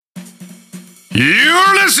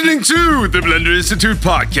You're listening to the Blender Institute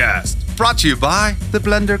podcast, Brought to you by the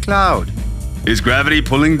Blender Cloud. Is gravity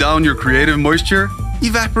pulling down your creative moisture?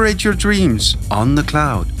 Evaporate your dreams on the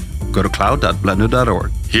cloud. Go to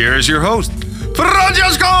cloud.blender.org. Here's your host,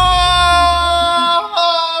 Francesco!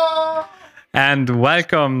 And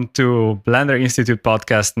welcome to Blender Institute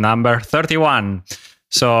podcast number 31.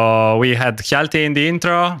 So we had Hjalti in the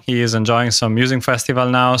intro. He is enjoying some music festival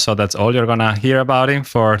now, so that's all you're gonna hear about him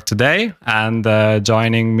for today. And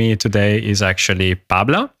joining me today is actually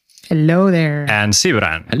Pablo. Hello there. And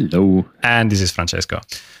Sibran. Hello. And this is Francesco.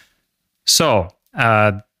 So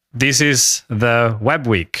this is the web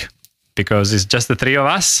week because it's just the three of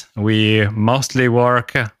us. We mostly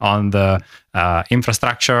work on the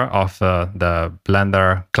infrastructure of the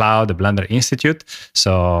Blender Cloud, the Blender Institute.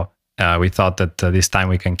 So we thought that this time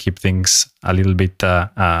we can keep things a little bit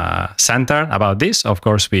centered about this. Of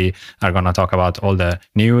course, we are going to talk about all the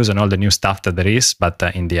news and all the new stuff that there is, but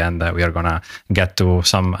in the end, we are going to get to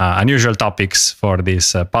some unusual topics for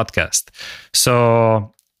this podcast.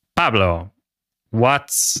 So, Pablo,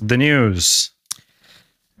 what's the news?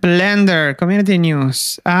 Blender community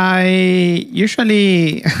news. I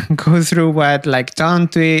usually go through what like Tom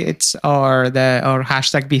tweets or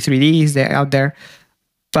hashtag B3D is out there.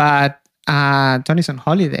 But Tony's on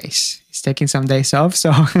holidays. He's taking some days off,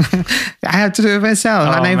 so I have to do it myself.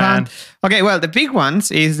 Oh, and I man. found, okay, well, the big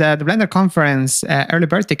ones is that the Blender conference early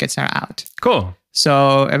bird tickets are out. Cool.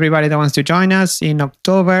 So everybody that wants to join us in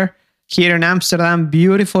October here in Amsterdam,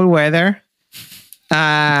 beautiful weather.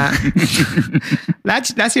 Last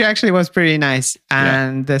year actually was pretty nice,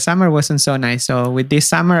 and the summer wasn't so nice. So with this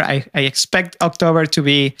summer, I expect October to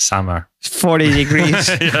be Summer. 40 degrees.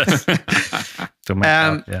 Yes. To make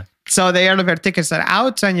up, yeah. So the early bird tickets are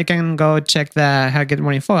out, and you can go check get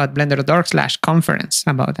more info at blender.org/conference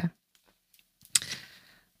about that.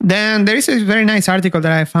 Then there is a very nice article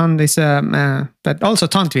that I found that also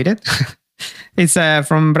Tom tweeted. It's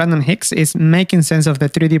from Brandon Hicks. It's Making Sense of the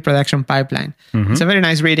 3D Production Pipeline. Mm-hmm. It's a very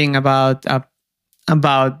nice reading about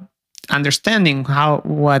understanding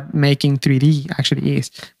what making 3D actually is,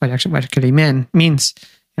 what actually means.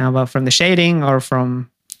 About from the shading or from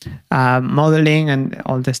modeling and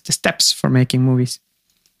all the steps for making movies.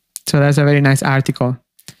 So that's a very nice article.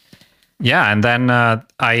 Yeah, and then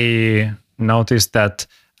I noticed that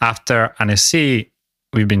after NSC,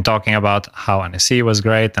 we've been talking about how NSC was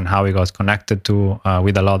great and how we got connected to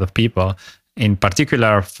with a lot of people. In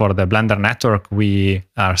particular, for the Blender Network, we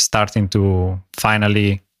are starting to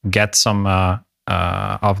finally get some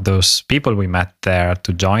of those people we met there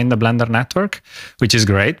to join the Blender Network, which is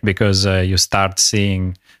great because you start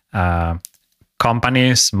seeing more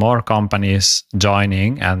companies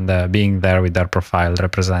joining and being there with their profile,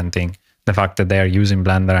 representing the fact that they are using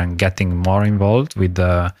Blender and getting more involved with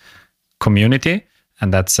the community.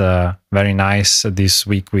 And that's very nice. This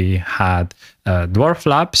week we had Dwarf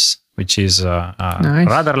Labs, which is a Nice.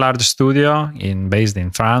 rather large studio based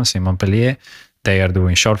in France, in Montpellier. They are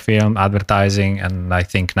doing short film, advertising, and I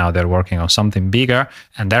think now they're working on something bigger.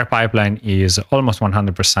 And their pipeline is almost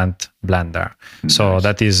 100% Blender. Nice. So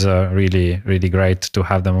that is really, really great to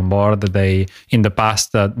have them on board. They, in the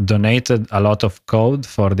past, donated a lot of code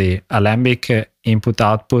for the Alembic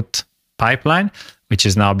input-output pipeline, which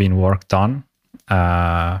is now being worked on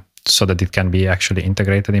so that it can be actually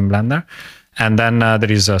integrated in Blender. And then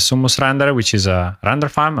there is Sumus Render, which is a render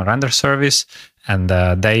farm, a render service, and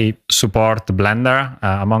they support Blender,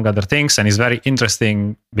 among other things. And it's very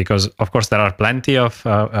interesting because, of course, there are plenty of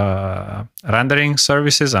rendering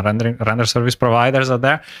services and render service providers out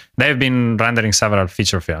there. They've been rendering several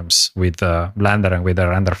feature films with Blender and with the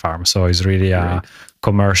render farm. So it's really a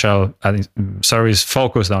commercial service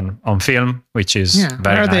focused on film, which is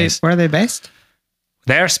very nice. Where are they based?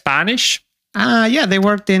 They're Spanish. They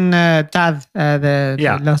worked in TAD,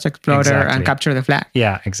 the Lost Explorer, exactly. and Capture the Flag.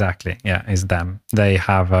 Yeah, exactly. Yeah, it's them. They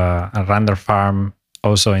have a render farm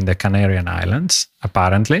also in the Canarian Islands,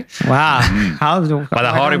 apparently. Wow. But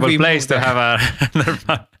a horrible place to have a render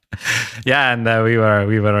farm. Yeah, and we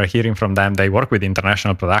were hearing from them. They work with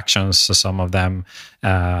international productions, so some of them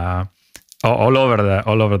all over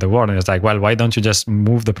the world. And it's like, well, why don't you just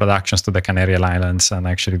move the productions to the Canary Islands and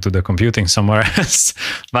actually do the computing somewhere else?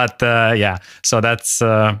 But so that's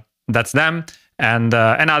them and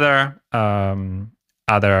other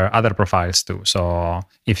profiles too. So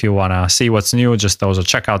if you want to see what's new, just also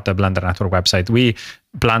check out the Blender Network website. We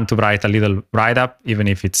plan to write a little write-up, even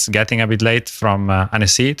if it's getting a bit late, from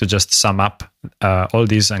NSC to just sum up all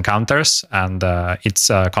these encounters, and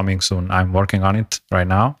it's coming soon. I'm working on it right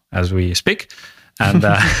now as we speak, and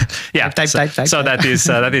type. So that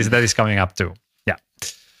is coming up too. Yeah,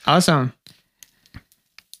 awesome.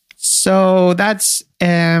 So that's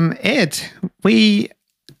it. We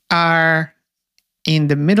are in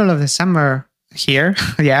the middle of the summer here.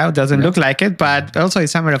 Yeah, it doesn't look like it, but also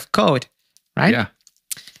it's summer of code, right? Yeah.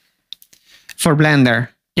 For Blender.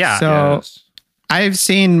 Yeah. So Yes. I've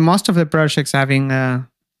seen most of the projects having. Yeah,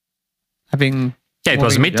 it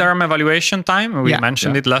was moving- midterm evaluation time. We Yeah.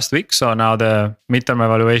 mentioned it last week. So now the midterm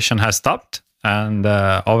evaluation has stopped, and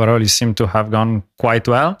overall it seemed to have gone quite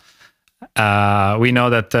well. We know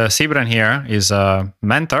that Sibren here is a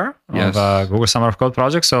mentor Yes. of Google Summer of Code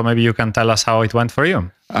project. So maybe you can tell us how it went for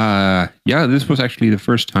you. Yeah, this was actually the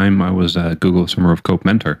first time I was a Google Summer of Code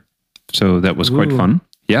mentor. So that was quite Ooh. fun.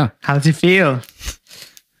 Yeah. How does it feel?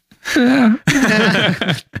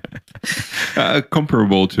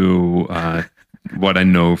 Comparable to what I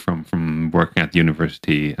know from working at the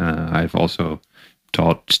university. I've also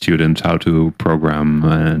taught students how to program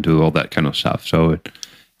and do all that kind of stuff. So,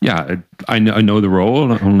 I know the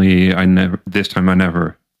role. Only I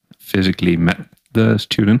never physically met the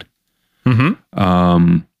student.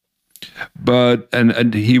 But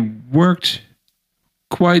and he worked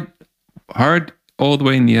quite hard all the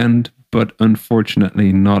way in the end, but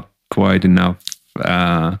unfortunately not quite enough.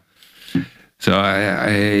 So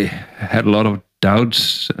I had a lot of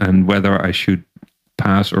doubts on whether I should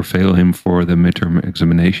pass or fail him for the midterm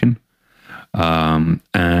examination. And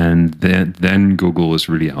then Google is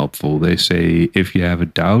really helpful. They say if you have a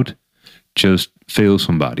doubt, just fail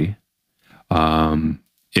somebody.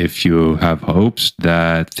 If you have hopes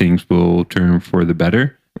that things will turn for the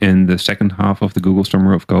better in the second half of the Google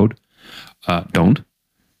Summer of Code, don't.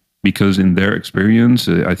 Because in their experience,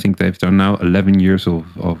 I think they've done now 11 years of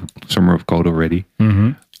Summer of Code already.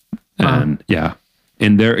 And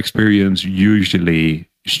in their experience, usually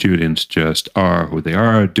students just are who they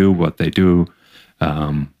are, do what they do.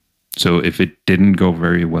 So if it didn't go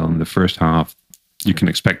very well in the first half, you can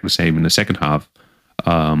expect the same in the second half.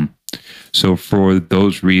 So for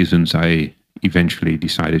those reasons, I eventually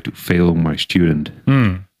decided to fail my student.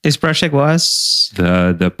 This project was.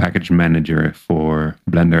 The package manager for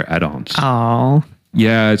Blender add-ons. Oh.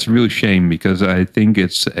 Yeah, it's a real shame because I think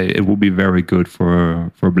it will be very good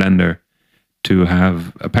for Blender to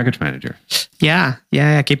have a package manager. Yeah,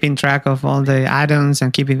 keeping track of all the add-ons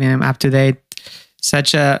and keeping them up to date.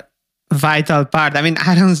 Such a vital part. I mean,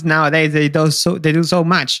 add-ons nowadays they do so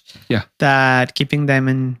much. Yeah. That keeping them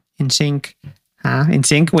in sync,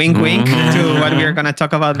 wink, wink, to what we're gonna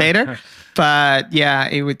talk about later. But yeah,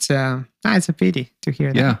 it's a pity to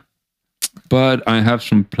hear that. Yeah. But I have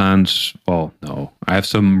some plans. Well, no, I have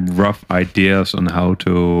some rough ideas on how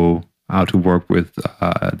to work with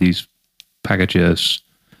these packages,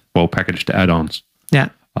 packaged add-ons. Yeah.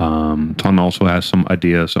 Ton also has some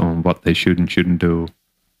ideas on what they should and shouldn't do.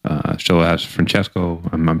 So has Francesco.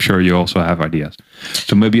 I'm sure you also have ideas.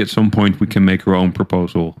 So maybe at some point we can make our own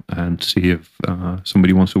proposal and see if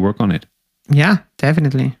somebody wants to work on it. Yeah,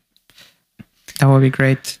 definitely. That would be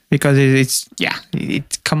great because it's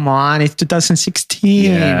come on, it's 2016.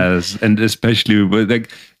 Yes, and especially with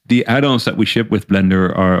the add-ons that we ship with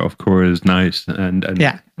Blender are of course nice and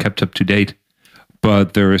kept up to date.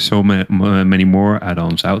 But there are so many more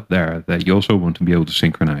add-ons out there that you also want to be able to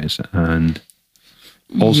synchronize and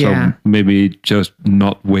also maybe just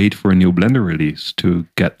not wait for a new Blender release to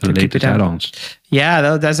get the latest add-ons.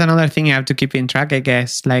 Yeah, that's another thing you have to keep in track, I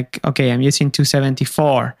guess. Like, okay, I'm using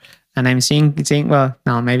 274 and I'm seeing, well,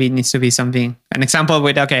 no, maybe it needs to be something. An example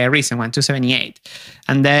with, a recent one, 278.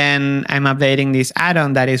 And then I'm updating this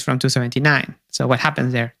add-on that is from 279. So what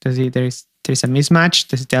happens there? There's a mismatch.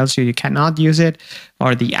 This tells you cannot use it,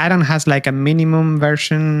 or the add-on has like a minimum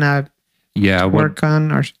version work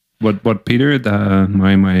on. Or what Peter,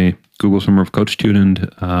 my Google Summer of Code student,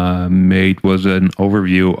 made was an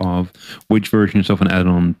overview of which versions of an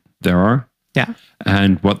add-on there are. Yeah.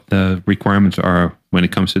 And what the requirements are when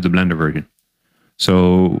it comes to the Blender version.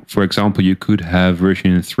 So, for example, you could have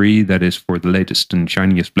version 3 that is for the latest and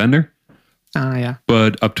shiniest Blender.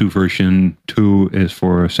 But up to version 2 is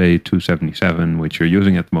for, say, 277, which you're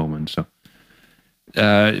using at the moment. So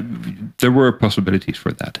there were possibilities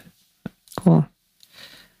for that. Cool.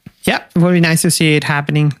 Yeah, it would be nice to see it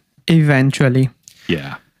happening eventually.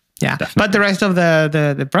 Yeah. Yeah. Definitely. But the rest of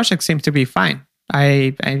the project seems to be fine.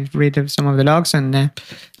 I read some of the logs and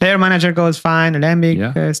Layer Manager goes fine.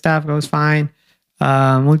 Alembic stuff goes fine.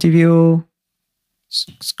 Multiview,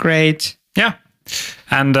 it's great. Yeah.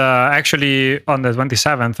 And actually on the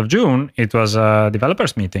 27th of June, it was a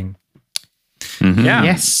developers meeting. Mm-hmm. Yeah.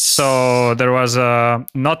 Yes. So there was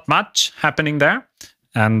not much happening there.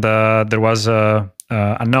 And there was a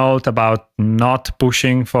note about not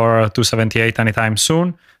pushing for 278 anytime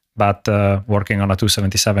soon. but working on a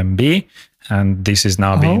 277B. And this is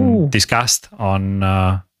now being discussed on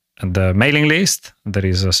the mailing list. There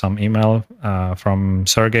is some email from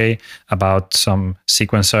Sergey about some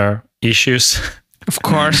sequencer issues. Of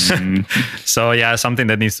course. So yeah, something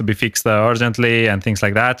that needs to be fixed urgently and things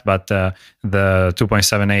like that. But the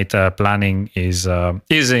 2.78 planning is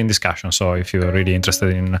in discussion. So if you're really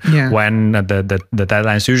interested in when the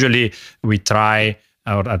deadlines, usually we try,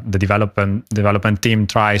 or the development team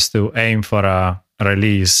tries to aim for a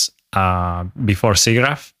release before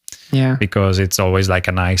SIGGRAPH. Yeah. Because it's always like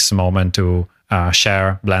a nice moment to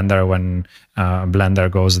share Blender when Blender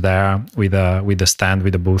goes there with the stand,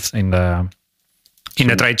 with the booth in the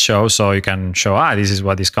trade show, so you can show this is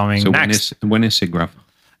what is coming next. When is SIGGRAPH?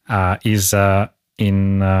 Is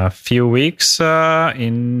in a few weeks,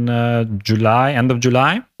 in July, end of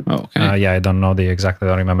July. Oh, okay. I don't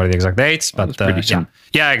remember the exact dates, but pretty soon.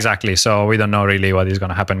 Yeah, exactly. So we don't know really what is going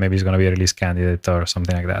to happen. Maybe it's going to be a release candidate or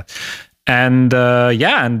something like that. And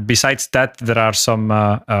and besides that, there are some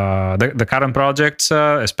the current projects,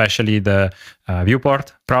 especially the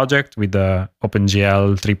Viewport project with the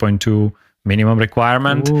OpenGL 3.2 minimum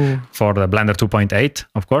requirement for the Blender 2.8,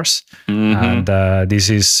 of course. And this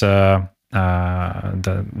is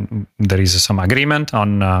there is some agreement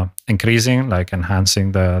on increasing, like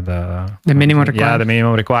enhancing the minimum requirement. Yeah, the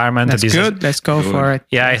minimum requirement. That's good. Let's go for it.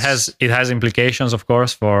 Yeah, it has implications, of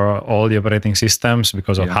course, for all the operating systems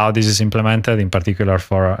because of how this is implemented, in particular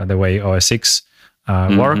for the way OS X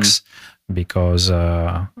works. Because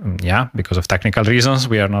of technical reasons,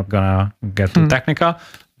 we are not gonna get too technical.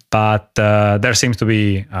 But there seems to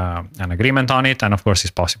be an agreement on it. And of course,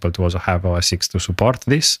 it's possible to also have OS X to support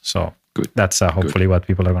this. So that's hopefully what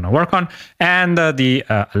people are going to work on. And the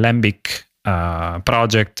Alembic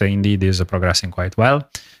project indeed is progressing quite well.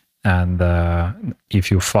 And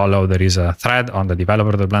if you follow, there is a thread on the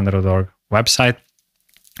developer.blender.org website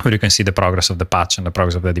where you can see the progress of the patch and the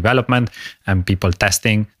progress of the development and people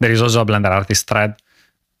testing. There is also a Blender artist thread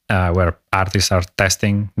where artists are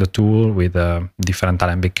testing the tool with different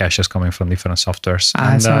Alembic caches coming from different softwares.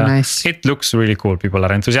 And so nice. It looks really cool. People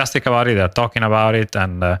are enthusiastic about it. They're talking about it.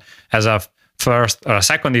 And as a first or a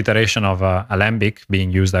second iteration of Alembic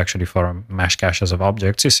being used actually for mesh caches of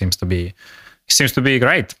objects, it seems to be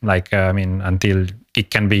great. Like, until it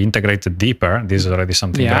can be integrated deeper, this is already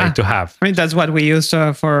something great to have. I mean, that's what we used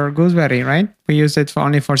for Gooseberry, right? We used it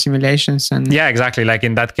only for simulations. And yeah, exactly. Like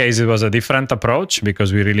in that case, it was a different approach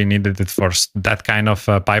because we really needed it for that kind of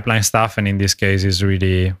pipeline stuff. And in this case, it's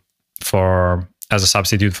really as a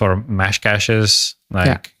substitute for mesh caches.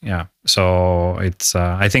 So it's,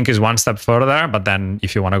 I think, is one step further. But then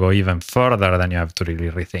if you want to go even further, then you have to really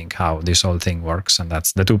rethink how this whole thing works. And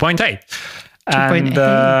that's the 2.8. And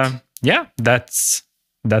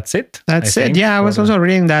that's it. That's it. Yeah, I was also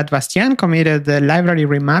reading that Bastien committed the library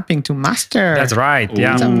remapping to master. That's right.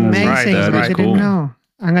 Yeah, it's amazing. Right. I didn't know.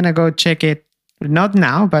 I'm gonna go check it. Not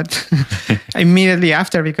now, but immediately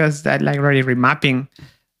after, because that library remapping,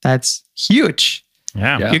 that's huge.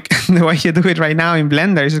 Yeah. The way you do it right now in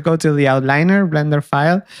Blender is go to the outliner Blender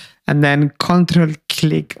file and then control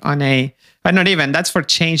click on but not even, that's for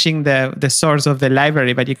changing the source of the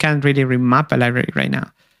library, but you can't really remap a library right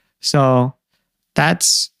now. So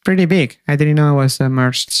that's pretty big. I didn't know it was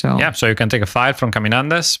merged. So so you can take a file from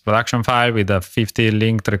Caminandes, production file with the 50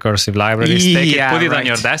 linked recursive libraries, put it on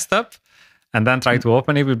your desktop, and then try to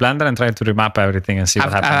open it with Blender and try to remap everything and see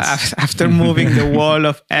what happens. After moving the wall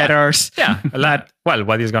of errors.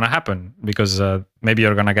 What is going to happen? Because maybe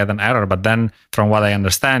you're going to get an error, but then from what I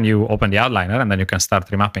understand, you open the outliner and then you can start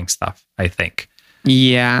remapping stuff, I think.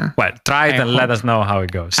 Yeah. Well, try it and let us know how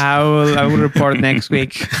it goes. I will report next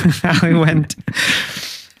week how it went.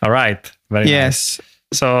 All right. Very nice.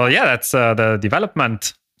 So that's the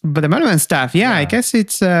development. But development stuff, I guess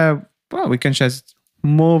it's, we can just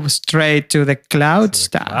move straight to the cloud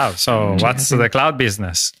stuff. Cloud. So what's the cloud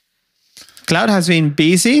business? Cloud has been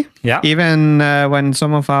busy, even when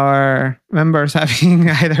some of our members have been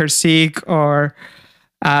either sick or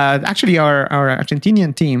actually our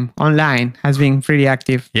Argentinian team online has been pretty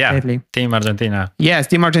active lately. Team Argentina. Yes,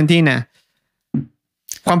 Team Argentina.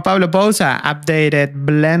 Juan Pablo Pousa updated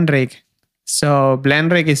Blendrig. So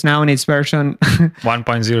Blendrig is now in its version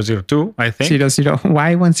 1.002, I think. 00.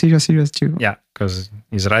 Why 1002? Yeah, because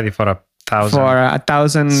it's ready for 1,000. For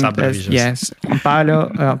 1,000 subdivisions. Yes. Juan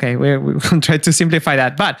Pablo. Okay, we'll try to simplify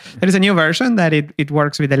that. But there is a new version that it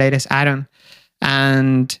works with the latest add-on.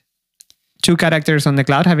 And 2 characters on the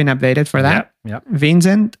cloud have been updated for that. Yeah.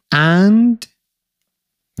 Vincent and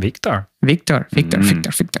Victor. Victor.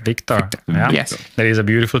 Yeah. Yes. There is a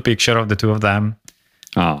beautiful picture of the two of them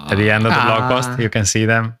At the end of the blog post, you can see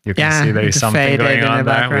them. You can see there is something going on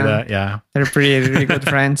there. They're really good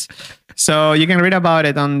friends. So you can read about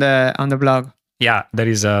it on the blog. Yeah, there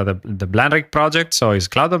is the Blandrig project. So it's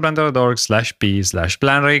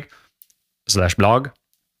cloud.blender.org/p/Blandrig/blog.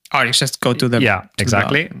 Or you just go to the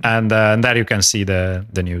exactly. blog. And there you can see the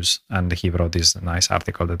news. And he wrote this nice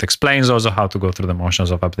article that explains also how to go through the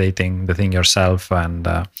motions of updating the thing yourself and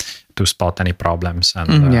to spot any problems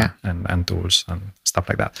and tools and stuff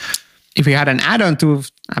like that. If we had an add-on to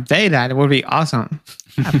update that, it would be awesome.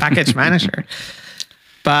 A package manager.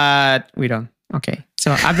 But we don't. Okay.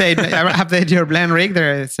 So update your Blandrig.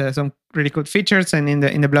 There is some really good features. And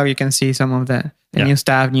in the blog, you can see some of the new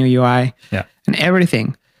stuff, new UI, and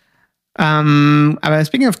everything.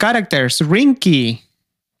 Speaking of characters, Rinky,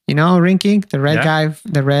 you know Rinky, the red guy,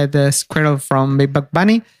 the red squirrel from Big Bug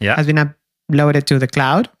Bunny, has been uploaded to the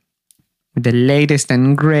cloud with the latest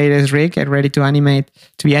and greatest rig, ready to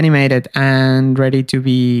be animated and ready to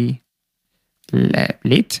be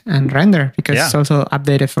lit and render because it's also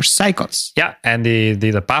updated for cycles. Yeah, and they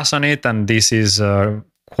did a pass on it, and this is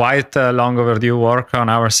quite long overdue work on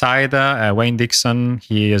our side. Wayne Dixon,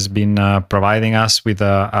 he has been providing us with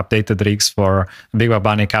updated rigs for Big Bug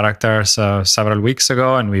Bunny characters several weeks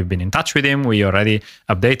ago, and we've been in touch with him. We already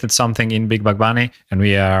updated something in Big Bug Bunny, and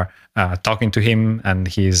we are talking to him, and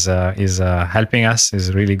he's helping us. It's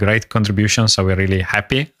a really great contribution, so we're really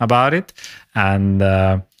happy about it. And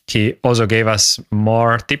he also gave us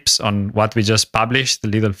more tips on what we just published, the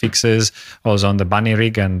little fixes also on the Bunny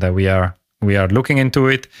rig, and we are looking into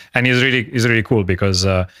it, and it's really cool because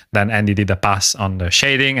then Andy did a pass on the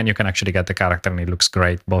shading, and you can actually get the character, and it looks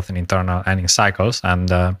great both in internal and in cycles.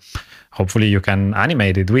 And hopefully you can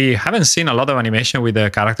animate it. We haven't seen a lot of animation with the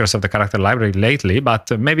characters of the character library lately,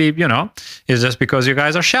 but maybe, it's just because you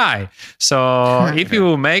guys are shy. So if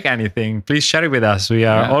you make anything, please share it with us. We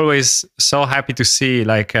are always so happy to see,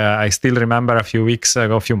 I still remember a few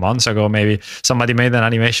months ago, maybe somebody made an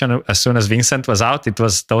animation as soon as Vincent was out. It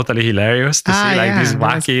was totally hilarious to see this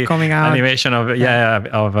wacky animation of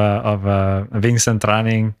Vincent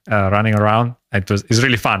running around. It's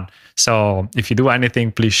really fun. So if you do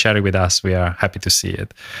anything, please share it with us. We are happy to see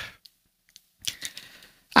it.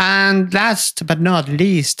 And last but not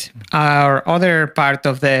least, our other part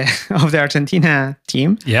of the Argentina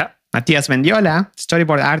team, Matias Mendiola,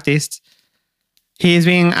 storyboard artist, he's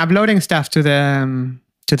been uploading stuff to the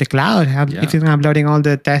cloud. He's been uploading all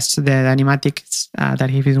the tests, the animatics that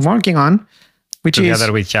he's been working on, which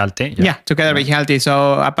together with Hjalti. Together with Hjalti.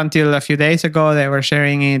 So up until a few days ago, they were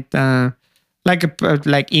sharing it.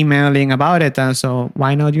 Like emailing about it, so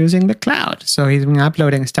why not using the cloud? So he's been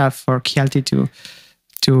uploading stuff for Hjalti to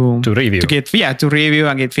review, to review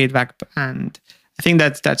and get feedback. And I think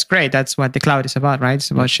that's great. That's what the cloud is about, right?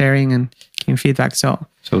 It's about sharing and giving feedback. So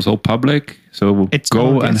it's all public. So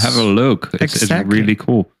go and have a look. It's really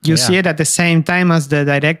cool. You see it at the same time as the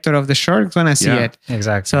director of the short is gonna see it.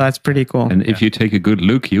 Exactly. So that's pretty cool. And if you take a good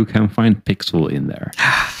look, you can find Pixel in there.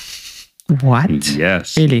 What?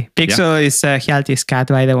 Yes. Really? Pixel is Hjalti's cat,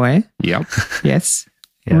 by the way. Yep. Yes.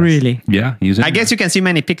 Really? Yeah. I guess you can see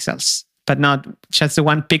many pixels, but not just the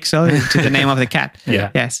one pixel to the name of the cat.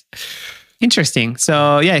 Yes. Interesting.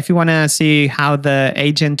 So if you want to see how the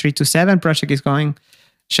Agent 327 project is going,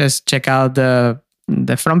 just check out the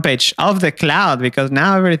front page of the cloud, because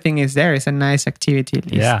now everything is there. It's a nice activity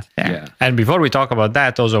list there. And before we talk about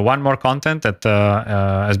that, also one more content that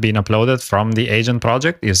has been uploaded from the Agent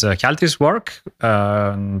project is Hjalti's work.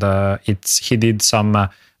 And he did some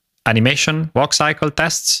animation walk cycle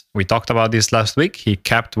tests. We talked about this last week. He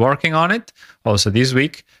kept working on it also this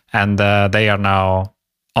week, and they are now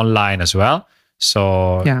online as well.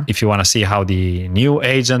 So if you want to see how the new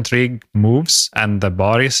Agent rig moves and the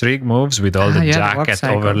Boris rig moves with all the jacket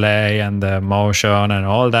overlay and the motion and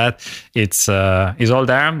all that, it's all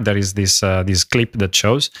there. There is this clip that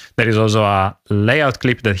shows. There is also a layout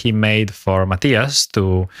clip that he made for Matthias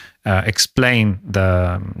to explain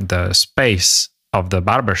the space of the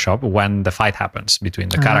barbershop when the fight happens between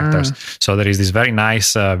the characters. So there is this very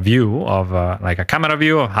nice view of like a camera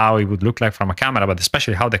view of how it would look like from a camera, but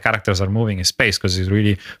especially how the characters are moving in space, because he's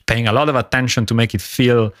really paying a lot of attention to make it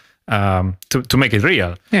feel to make it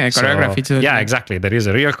real. Choreography too. Yeah, exactly. There is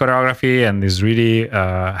a real choreography, and is really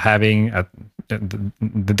having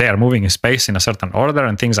they are moving in space in a certain order,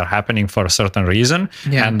 and things are happening for a certain reason.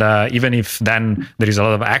 And even if then there is a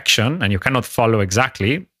lot of action and you cannot follow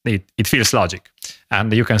exactly, it feels logic,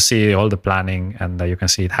 and you can see all the planning, and you can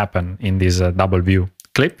see it happen in this double view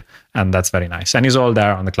clip, and that's very nice. And it's all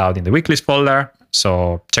there on the cloud in the weeklist folder,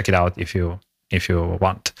 so check it out if you if you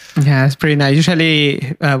want. Yeah, it's pretty nice.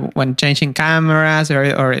 Usually, when changing cameras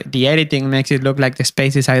or the editing makes it look like the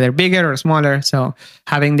space is either bigger or smaller. So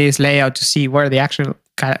having this layout to see where the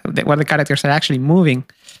characters are actually moving,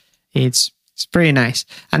 it's pretty nice.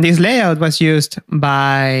 And this layout was used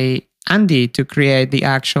by Andy to create the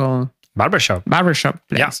actual Barbershop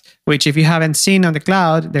place, which if you haven't seen on the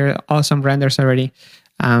cloud, there are awesome renders already.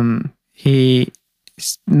 He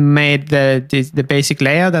made the basic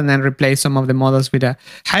layout and then replaced some of the models with a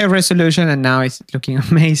higher resolution, and now it's looking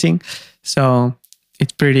amazing. So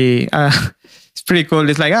it's pretty cool.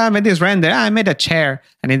 It's like, I made this render. I made a chair,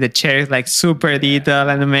 and in the chair is like super detailed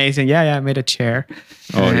and amazing. Yeah, I made a chair.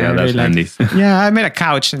 Oh yeah, that's handy. Yeah, I made a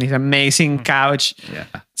couch, and it's an amazing couch. Yeah,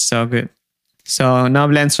 so good. So no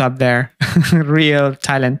blend swap there. Real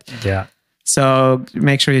talent. Yeah. So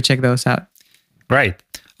make sure you check those out. Great.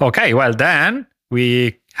 Okay, well then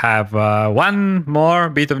we have one more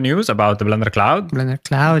bit of news about the Blender Cloud. Blender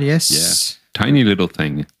Cloud, yes. Yeah. Tiny little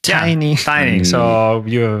thing. Tiny. So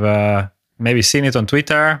you've maybe seen it on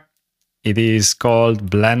Twitter. It is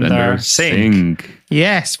called Blender Sync.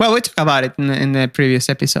 Yes. Well, we talked about it in the previous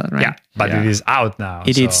episode, right? Yeah, but it is out now.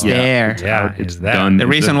 It's there. Yeah, it's there. Done. The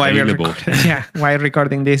reason why available. we're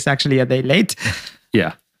recording this actually a day late.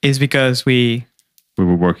 Yeah. Is because we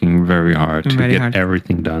were working very hard to get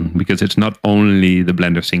everything done, because it's not only the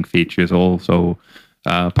Blender Sync features, also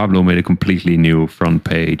Pablo made a completely new front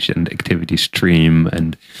page and activity stream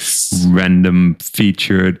and random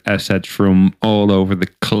featured assets from all over the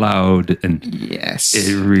cloud, and yes,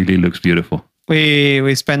 it really looks beautiful.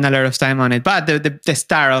 We spend a lot of time on it, but the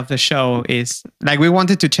star of the show is, like, we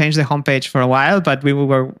wanted to change the homepage for a while, but we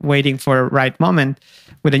were waiting for a right moment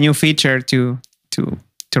with a new feature to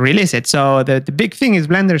release it. So the big thing is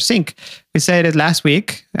Blender Sync. We said it last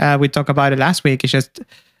week. We talked about it last week. It's just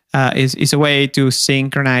is a way to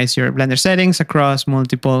synchronize your Blender settings across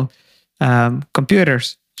multiple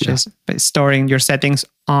computers, just storing your settings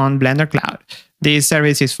on Blender Cloud. This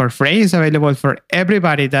service is for free. It's available for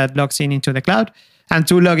everybody that logs into the cloud. And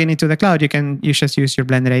to log into the cloud, you just use your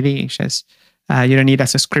Blender ID. It's just you don't need a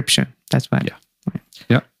subscription. That's why.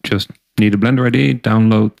 Yeah. Just need a Blender ID,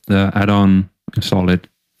 download the add-on, install it.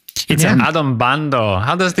 It's an add-on bundle.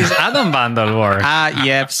 How does this add-on bundle work?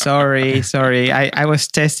 Yep. Sorry. I was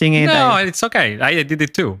testing it. No, it's okay. I did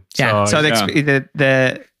it too. Yeah. So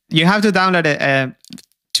you have to download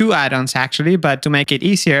two add-ons actually, but to make it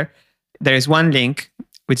easier, there is one link,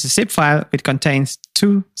 which is a zip file. It contains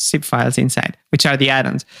two zip files inside, which are the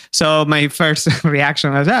add-ons. So my first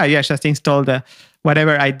reaction was, just install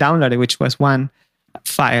whatever I downloaded, which was one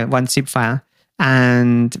zip file.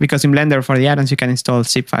 And because in Blender for the add-ons, you can install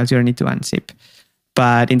zip files. You don't need to unzip.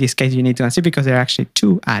 But in this case, you need to unzip because there are actually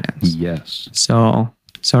two add-ons. Yes. So,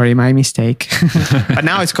 sorry, my mistake. But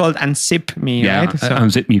now it's called Unzip Me, right? So,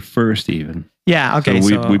 Unzip Me first even. Yeah, okay.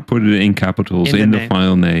 So we put it in capitals in the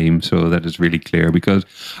file name so that it's really clear. Because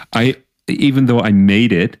even though I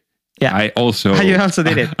made it, I also... You also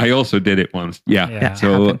did it. I also did it once. Yeah.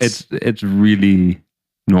 So it's really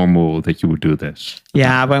normal that you would do this.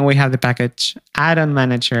 Yeah, when we have the package add-on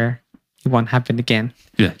manager, it won't happen again.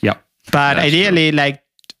 Yeah. But that's ideally,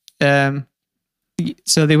 true.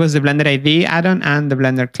 So there was the Blender ID add-on and the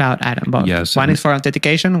Blender Cloud add-on. Both. Yes, one is for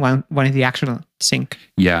authentication, one is the actual sync.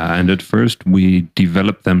 Yeah, and at first we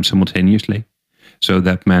developed them simultaneously. So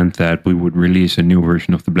that meant that we would release a new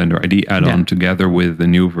version of the Blender ID add-on together with the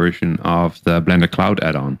new version of the Blender Cloud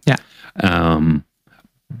add-on. Yeah.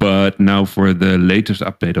 But now for the latest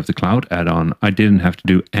update of the Cloud add-on, I didn't have to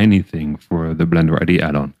do anything for the Blender ID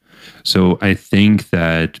add-on. So I think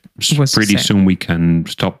that pretty soon we can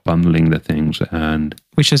stop bundling the things, and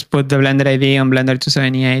we just put the Blender ID on Blender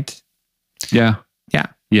 278. Yeah,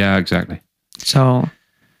 exactly. So,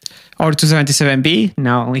 or 277B?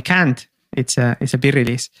 No, we can't. It's a B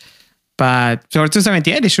release. But for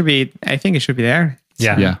 278, I think it should be there.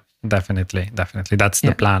 Yeah. Definitely. That's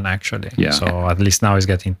the plan, actually. Yeah. So at least now it's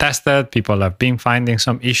getting tested. People have been finding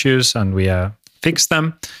some issues, and we fixed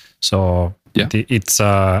them. So it's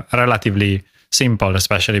relatively simple,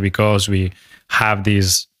 especially because we have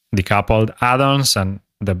these decoupled add-ons, and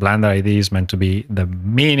the Blender ID is meant to be the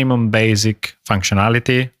minimum basic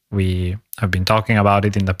functionality. We have been talking about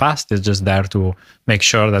it in the past. It's just there to make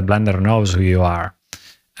sure that Blender knows who you are,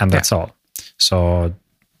 and that's all. So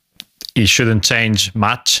it shouldn't change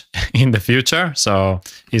much in the future. So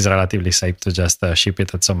it's relatively safe to just ship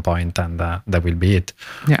it at some point, and that will be it.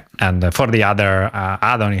 Yeah. And for the other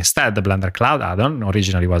add-on instead, the Blender Cloud add-on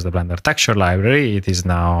originally was the Blender Texture Library. It is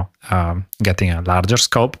now getting a larger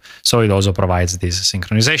scope. So it also provides this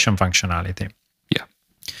synchronization functionality. Yeah.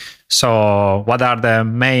 So what are the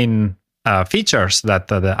main features that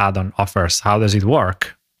the add-on offers. How does it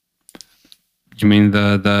work? You mean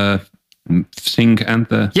the sync and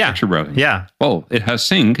the texture browsing? Yeah. Well, it has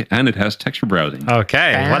sync and it has texture browsing.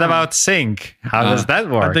 Okay. Damn. What about sync? How does that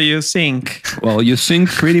What work? do you think? Well, you sync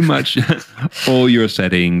pretty much all your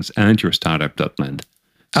settings and your startup.blend.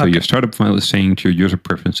 So your startup file is synced, your user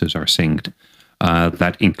preferences are synced.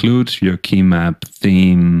 That includes your key map,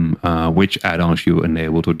 theme, which add-ons you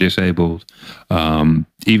enabled or disabled,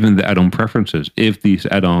 even the add-on preferences. If these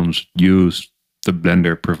add-ons use the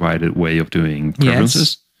Blender provided way of doing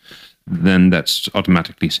preferences, then that's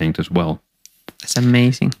automatically synced as well. That's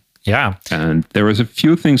amazing. Yeah. And there is a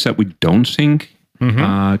few things that we don't sync,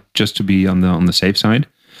 just to be on the safe side.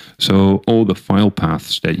 So all the file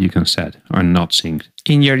paths that you can set are not synced.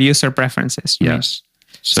 In your user preferences. you mean? Yes.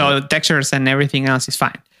 So textures and everything else is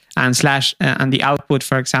fine. And and the output,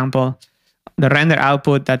 for example, the render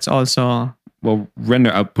output, that's also Well,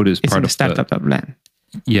 render output is it's in part the of startup.blend.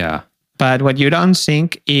 Yeah. But what you don't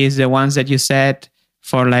sync is the ones that you set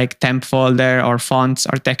for like temp folder or fonts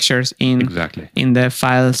or textures in Exactly. in the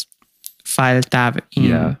file tab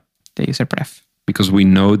in the user pref. Because we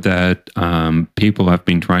know that people have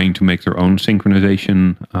been trying to make their own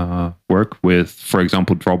synchronization work with, for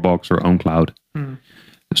example, Dropbox or OwnCloud.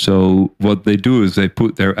 So what they do is they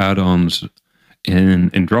put their add-ons in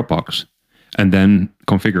Dropbox and then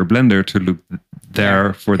configure Blender to look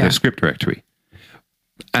there for the script directory.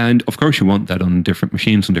 And of course, you want that on different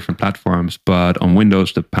machines, on different platforms. But on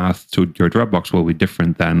Windows, the path to your Dropbox will be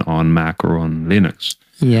different than on Mac or on Linux.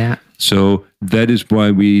 Yeah. So that is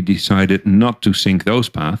why we decided not to sync those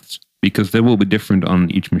paths, because they will be different on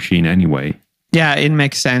each machine anyway. Yeah, it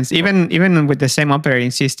makes sense. Even with the same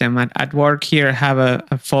operating system, at work here I have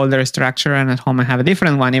a folder structure, and at home I have a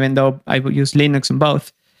different one, even though I would use Linux on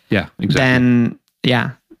both. Yeah, exactly. Then,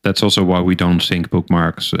 yeah. That's also why we don't sync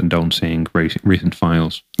bookmarks and don't sync recent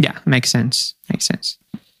files. Yeah, makes sense. Makes sense.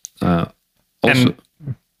 Also, And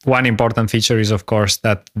one important feature is, of course,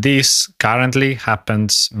 that this currently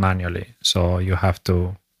happens manually. So you have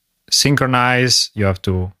to synchronize, you have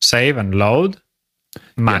to save and load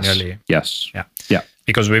manually. Yes. Yeah. Yeah.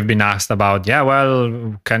 Because we've been asked about,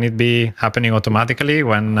 well, can it be happening automatically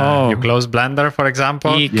when you close Blender, for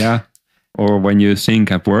example? Yeah. Or when you sync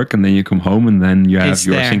at work and then you come home and then you have It's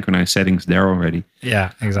your there. synchronized settings there already.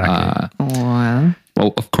 Yeah, exactly. Well,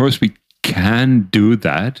 Well, of course we can do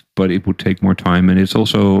that, but it would take more time, and it's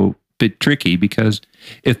also a bit tricky because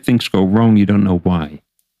if things go wrong, you don't know why.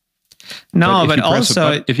 no, if but you press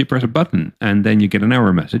also, if you press a button and then you get an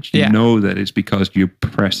error message, you know that it's because you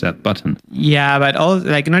press that button. yeah, but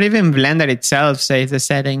like not even Blender itself saves the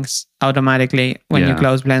settings automatically when you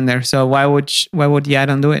close Blender. So why would the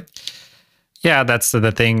add-on do it? Yeah, that's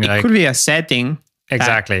the thing. It could be a setting.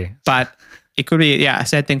 Exactly. But it could be, a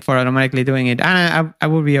setting for automatically doing it. And I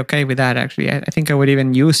would be okay with that, actually. I think I would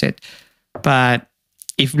even use it. But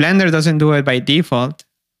if Blender doesn't do it by default,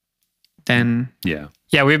 then... Yeah.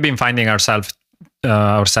 Yeah, we've been finding ourselves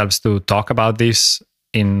to talk about this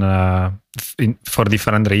for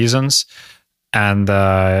different reasons. And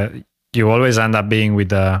you always end up being with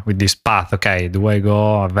this path. Okay, do I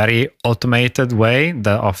go a very automated way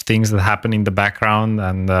of things that happen in the background,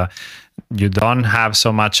 and you don't have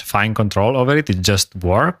so much fine control over it? It just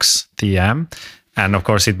works, TM. And of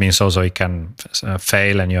course, it means also it can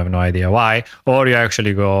fail and you have no idea why. Or you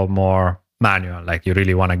actually go more manual, like you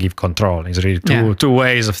really want to give control. It's really two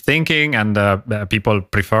ways of thinking, and people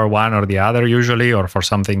prefer one or the other usually, or for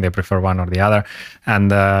something they prefer one or the other.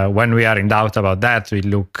 And when we are in doubt about that, we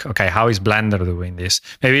look, okay, how is Blender doing this?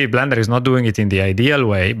 Maybe Blender is not doing it in the ideal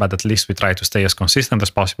way, but at least we try to stay as consistent as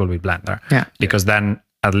possible with Blender. Yeah. Because then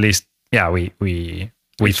at least, we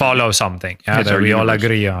follow something that we all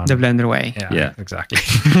agree on. The Blender way. Yeah. Exactly.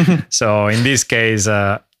 So in this case,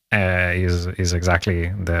 is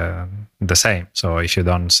exactly the same. So if you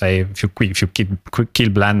don't save, if you kill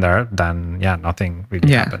Blender, then nothing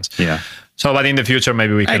really happens. Yeah. So, but in the future,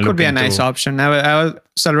 maybe we can. It could be a nice option. I was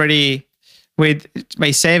already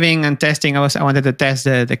by saving and testing. I wanted to test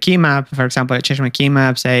the key map. For example, I changed my key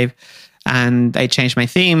map, save, and I changed my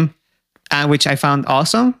theme, which I found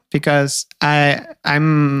awesome because I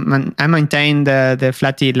maintain the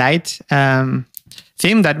Flatty Light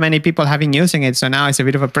theme that many people have been using it. So now it's a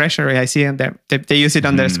bit of a pressure. I see they use it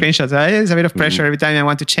on their screenshots. It's a bit of pressure every time I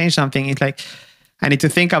want to change something. It's like I need to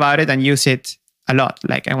think about it and use it a lot.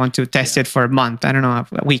 Like I want to test it for a month. I don't know,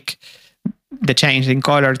 a week. The change in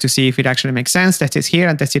color to see if it actually makes sense. Test it here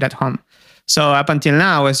and test it at home. So up until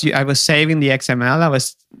now, I was saving the XML. I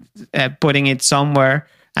was putting it somewhere,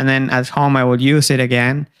 and then at home I would use it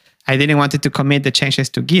again. I didn't want it to commit the changes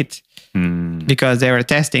to Git. because they were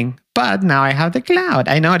testing. But now I have the cloud.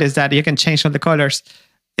 I noticed that you can change all the colors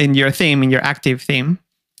in your theme, in your active theme.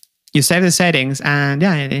 You save the settings, and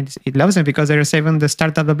it loves it because they're saving the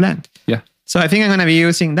start of the blend. Yeah. So I think I'm going to be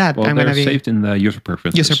using that. Well, I'm they're going to be saved in the user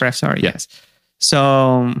preferences. user pref. Sorry, Yeah. yes.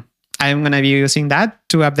 So I'm going to be using that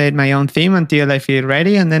to update my own theme until I feel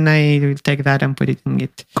ready, and then I will take that and put it in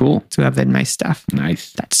Git Cool. to update my stuff.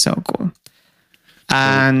 Nice. That's so cool.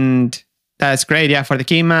 And that's great. Yeah, for the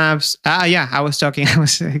key maps. I was talking, I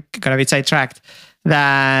was got a bit sidetracked,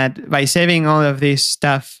 that by saving all of this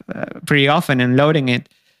stuff pretty often and loading it,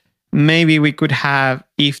 maybe we could have,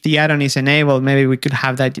 if the add-on is enabled, maybe we could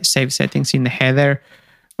have that save settings in the header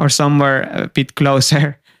or somewhere a bit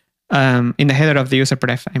closer in the header of the user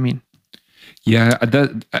pref, I mean. Yeah,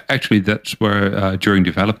 that's where during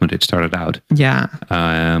development it started out. Yeah,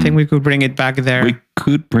 I think we could bring it back there. We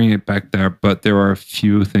could bring it back there, but there are a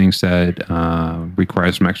few things that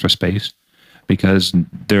require some extra space, because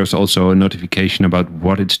there's also a notification about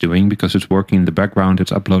what it's doing, because it's working in the background.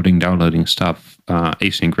 It's uploading, downloading stuff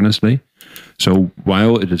asynchronously. So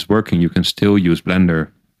while it is working, you can still use Blender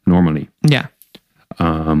normally. Yeah.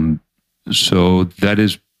 So that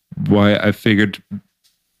is why I figured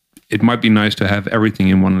it might be nice to have everything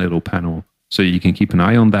in one little panel, so you can keep an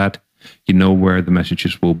eye on that. You know where the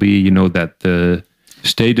messages will be. You know that the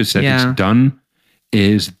status that it's done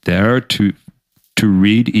is there to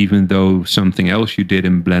read, even though something else you did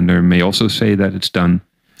in Blender may also say that it's done.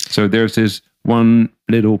 So there's this one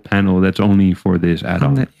little panel that's only for this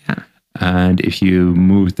add-on. Yeah. And if you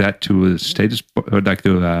move that to a status, or like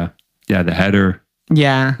the header,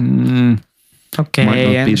 Yeah. Okay. might I not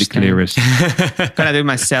be the understand. clearest. Gotta do it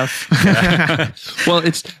myself. Well,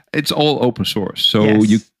 it's all open source, so Yes.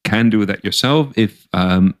 you can do that yourself. If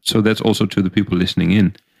so, that's also to the people listening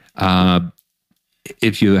in.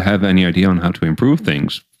 If you have any idea on how to improve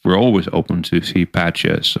things, we're always open to see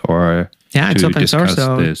patches or It's to open discuss source,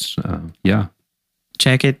 so this.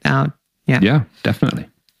 check it out. Yeah, definitely.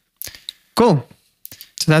 Cool.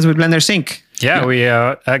 So that's with Blender Sync. Yeah, we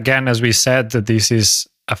again, as we said, that this is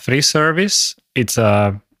a free service. It's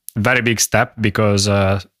a very big step because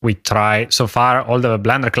we try so far. All the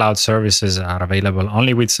Blender Cloud services are available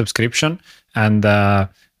only with subscription, and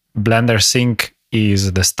Blender Sync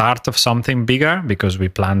is the start of something bigger, because we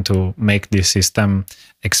plan to make this system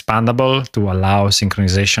expandable to allow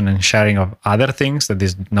synchronization and sharing of other things that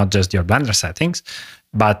is not just your Blender settings.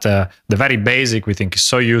 But the very basic, we think, is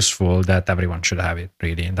so useful that everyone should have it,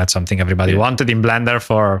 really. And that's something everybody wanted in Blender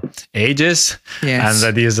for ages. Yes. And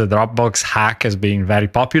that is the Dropbox hack has been very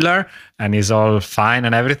popular and is all fine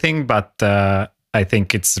and everything. But I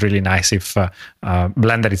think it's really nice if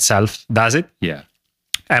Blender itself does it. Yeah.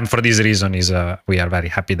 And for this reason, we are very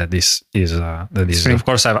happy that this is of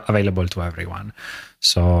course available to everyone.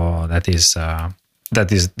 So that is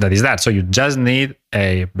that. So you just need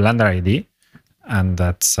a Blender ID, and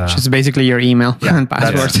that's Which is basically your email and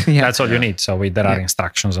password. that's all you need. So there are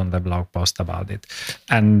instructions on the blog post about it.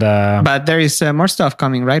 And But there is more stuff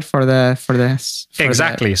coming, right? For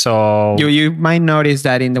exactly. So you might notice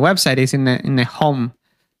that in the website is in the home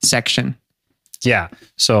section. Yeah.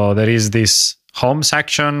 So there is this home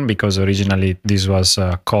section, because originally this was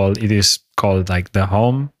called like the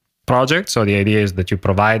home project. So the idea is that you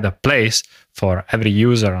provide a place for every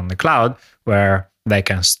user on the cloud where they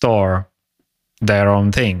can store their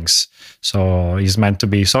own things. So it's meant to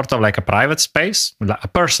be sort of like a private space, a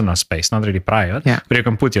personal space, not really private, where you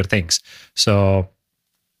can put your things. So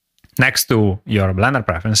next to your Blender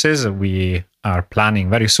preferences, we are planning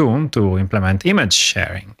very soon to implement image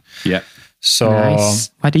sharing. Yeah. So Nice.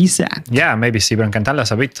 What is that? yeah, maybe Sibran can tell us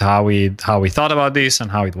a bit how we thought about this and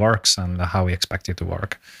how it works and how we expect it to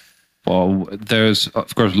work. Well, there's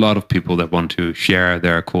of course a lot of people that want to share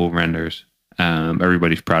their cool renders.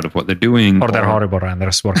 Everybody's proud of what they're doing, Or their horrible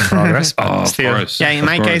renders, work in progress. But of still, course. Yeah, in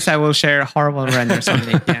my case, I will share horrible renders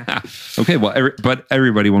only. Yeah. Okay, well, but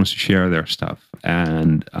everybody wants to share their stuff,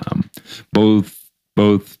 and both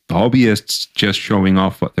hobbyists just showing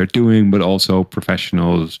off what they're doing, but also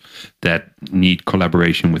professionals that need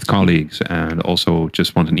collaboration with colleagues, and also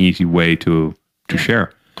just want an easy way to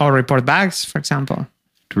share. Or report bugs, for example.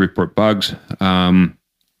 To report bugs.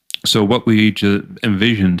 So what we just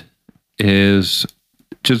envisioned is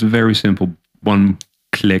just a very simple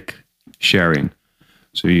one-click sharing.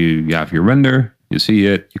 So you have your render, you see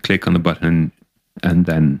it, you click on the button, and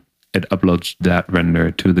then it uploads that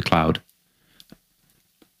render to the cloud.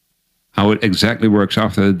 How it exactly works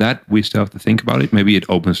after that, we still have to think about it. Maybe it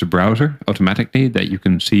opens the browser automatically, that you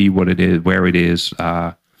can see what it is, where it is,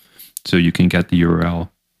 so you can get the URL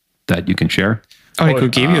that you can share. Or it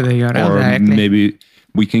could give you the URL Or directly.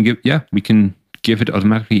 we can give it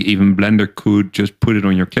automatically. Even Blender could just put it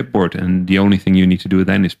on your clipboard, and the only thing you need to do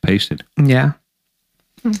then is paste it. Yeah.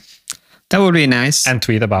 That would be nice. And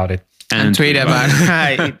tweet about it. And tweet about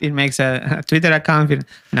it. It makes a Twitter account.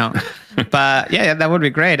 No. But yeah, that would be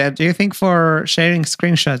great. Do you think for sharing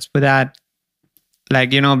screenshots with that,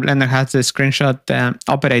 like, Blender has the screenshot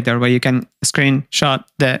operator where you can screenshot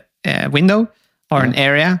the window or an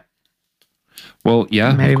area? Well,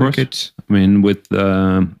 yeah, Maybe of course. we could. I mean, with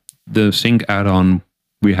the Sync add-on,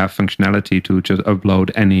 we have functionality to just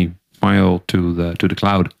upload any file to the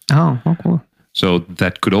cloud. Oh, cool. So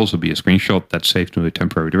that could also be a screenshot that's saved to a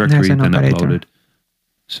temporary directory, an then operator. uploaded.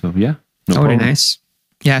 So yeah, That would be problem. nice.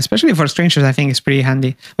 Yeah, especially for screenshots, I think it's pretty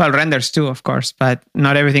handy. Well, renders too, of course, but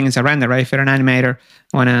not everything is a render, right? If you're an animator,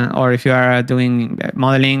 or if you are doing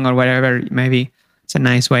modeling or whatever, maybe it's a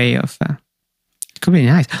nice way of. It could be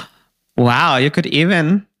nice. Wow, you could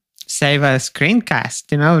even save a screencast.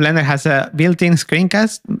 Blender has a built-in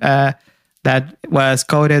screencast that was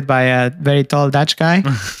coded by a very tall Dutch guy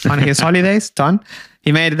on his holidays. Ton.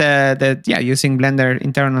 He made using Blender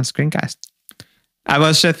internal screencast. I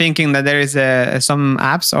was just thinking that there is some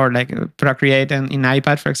apps or like Procreate in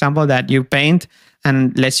iPad, for example, that you paint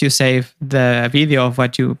and lets you save the video of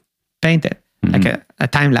what you painted, like a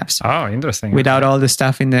time lapse. Oh, interesting. Without all the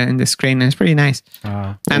stuff in the screen. It's pretty nice.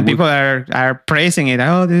 And people are praising it.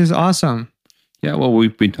 Oh, this is awesome. Yeah, well,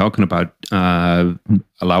 we've been talking about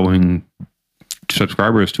allowing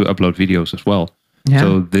subscribers to upload videos as well. Yeah.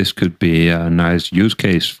 So this could be a nice use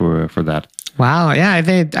case for that. Wow. Yeah, I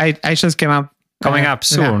think I just came up. Coming up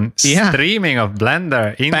soon, Yeah. Streaming of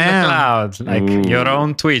Blender in Bam. the cloud, like Ooh. your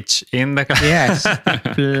own Twitch in the cloud. Yes.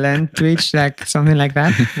 Blend Twitch, like something like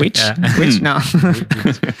that. Twitch? Twitch? No.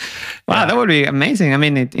 Wow, that would be amazing. I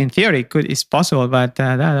mean, in theory, it's possible, but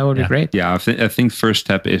that would be great. Yeah, I think first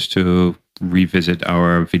step is to revisit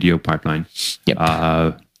our video pipeline. Yep.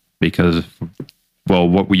 Because, well,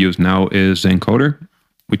 what we use now is Encoder,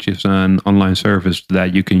 which is an online service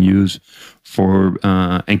that you can use for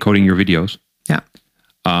encoding your videos. Yeah.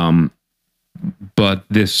 But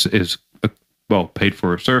this is a paid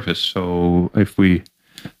for service. So the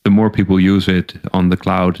more people use it on the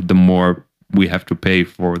cloud, the more we have to pay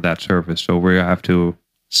for that service. So we have to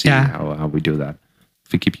see how we do that.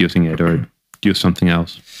 If we keep using it or use something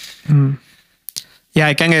else. Yeah,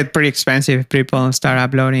 it can get pretty expensive if people start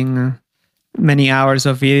uploading many hours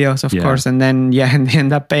of videos, of course, and then and they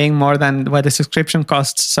end up paying more than what the subscription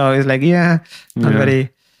costs. So it's like, not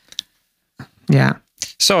very. Yeah.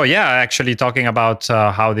 So actually talking about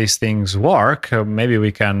how these things work, maybe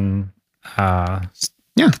we can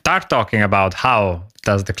start talking about how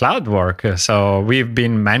does the cloud work. So we've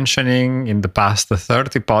been mentioning in the past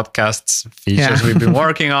 30 podcasts features we've been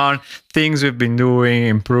working on, things we've been doing,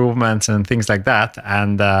 improvements and things like that.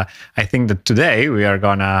 And I think that today we are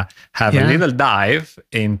gonna have a little dive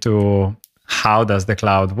into how does the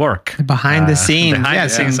cloud work. Behind the scenes. Behind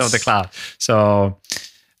the scenes of the cloud. So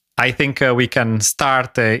I think we can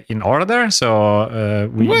start in order. So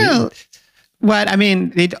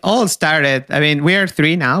it all started. I mean, we are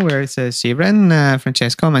three now. We're Sibren,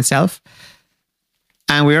 Francesco, myself,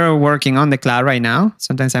 and we are working on the cloud right now.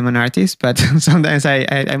 Sometimes I'm an artist, but sometimes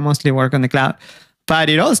I mostly work on the cloud. But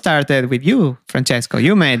it all started with you, Francesco.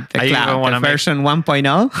 You made the cloud, the version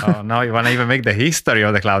 1.0. Oh, no, you want to even make the history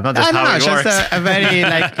of the cloud, not just how it works. Just a very,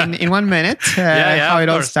 like, in 1 minute, how it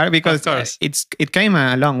all started, because it came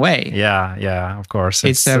a long way. Yeah, of course.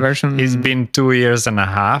 It's a version... It's been 2 years and a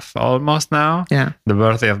half almost now. Yeah. The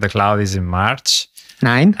birthday of the cloud is in March.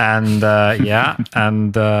 9. And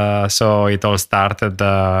so it all started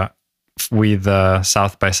with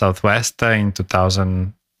South by Southwest in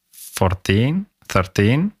 2013,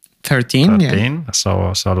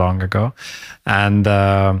 so long ago. And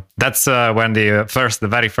that's when the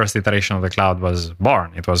very first iteration of the cloud was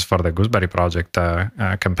born. It was for the Gooseberry project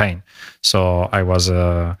campaign. So I was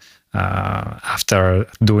after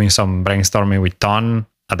doing some brainstorming with Ton.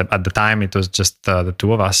 At the time, it was just the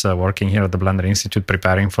two of us working here at the Blender Institute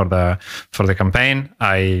preparing for the campaign.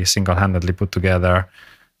 I single-handedly put together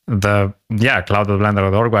the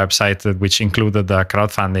cloud.blender.org website, which included the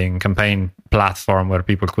crowdfunding campaign platform where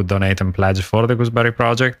people could donate and pledge for the Gooseberry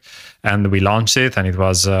project. And we launched it, and it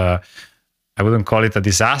was I wouldn't call it a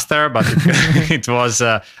disaster, but it was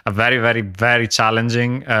a very, very, very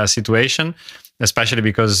challenging situation. especially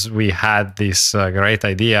because we had this great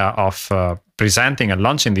idea of presenting and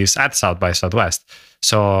launching this at South by Southwest.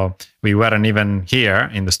 So we weren't even here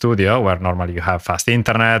in the studio where normally you have fast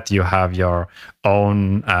internet, you have your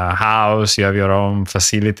own house, you have your own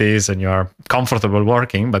facilities, and you're comfortable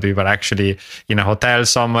working. But we were actually in a hotel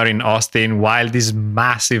somewhere in Austin while this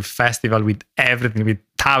massive festival with everything, with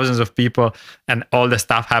thousands of people and all the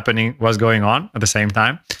stuff happening was going on at the same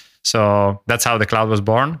time. So that's how the cloud was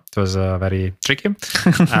born. It was very tricky.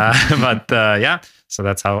 But so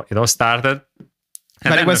that's how it all started.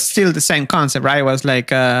 But it was still the same concept, right? It was like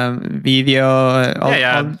video,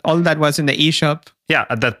 all that was in the eShop. Yeah,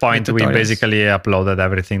 at that point, we basically uploaded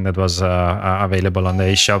everything that was available on the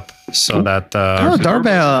eShop so that...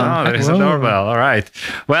 doorbell. Oh, there is a doorbell. All right.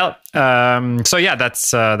 Well, so yeah,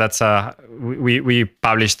 that's we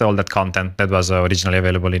published all that content that was originally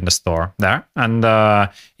available in the store there. And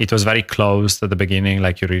it was very closed at the beginning.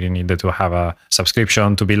 Like you really needed to have a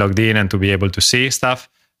subscription to be logged in and to be able to see stuff.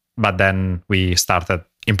 But then we started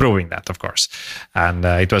improving that, of course. And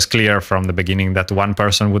it was clear from the beginning that one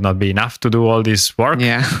person would not be enough to do all this work.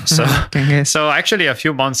 Yeah. So actually, a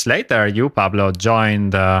few months later, you, Pablo,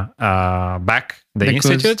 joined back the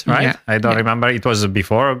institute, right? Yeah. I don't remember. It was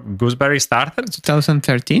before Gooseberry started.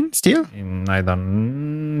 2013 still? I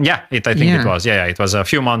think it was. Yeah, it was a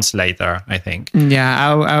few months later, I think.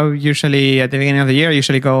 Yeah, I usually, at the beginning of the year,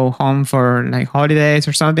 usually go home for like holidays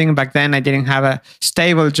or something. Back then, I didn't have a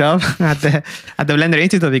stable job at the Blender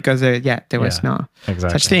Institute because there was no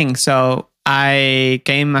such thing. So I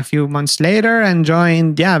came a few months later and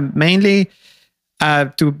joined, mainly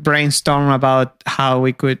to brainstorm about how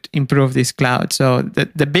we could improve this cloud. So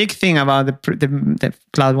the big thing about the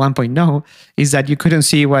Cloud 1.0 is that you couldn't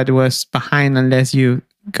see what was behind unless you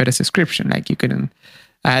got a subscription. Like you couldn't.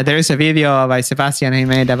 There is a video by Sebastian he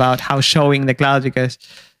made about how showing the cloud, because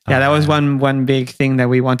that was one big thing that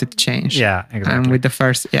we wanted to change. Yeah, exactly. With the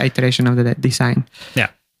first iteration of the design. Yeah.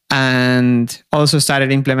 And also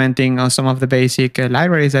started implementing on some of the basic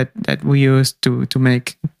libraries that we use to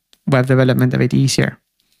make web development a bit easier.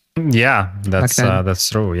 Yeah, that's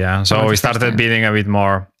true. Yeah, so we started building a bit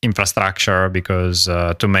more infrastructure because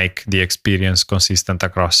to make the experience consistent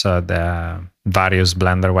across the various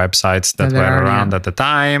Blender websites that were around at the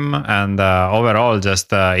time, and overall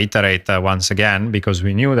just iterate once again, because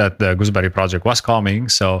we knew that the Gooseberry project was coming.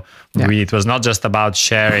 So it was not just about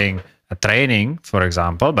sharing a training, for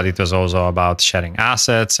example, but it was also about sharing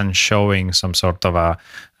assets and showing some sort of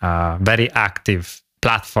a very active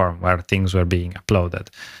platform where things were being uploaded.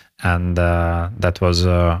 And that was,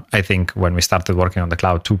 I think, when we started working on the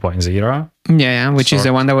Cloud 2.0. Yeah, which is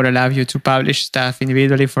the one that would allow you to publish stuff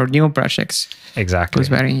individually for new projects. Exactly.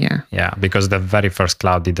 Gooseberry, Yeah, because the very first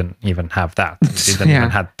Cloud didn't even have that. It didn't even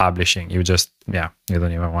have publishing. You just, you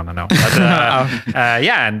don't even want to know. But,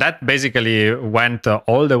 and that basically went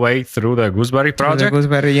all the way through the Gooseberry project. The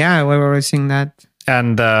Gooseberry, we were seeing that.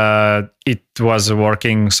 And it was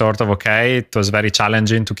working sort of okay. It was very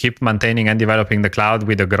challenging to keep maintaining and developing the cloud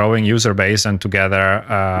with a growing user base. And together,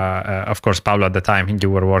 of course, Pablo, at the time,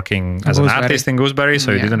 you were working as an artist in Gooseberry,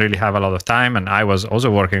 so you didn't really have a lot of time. And I was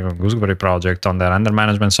also working on Gooseberry project on the render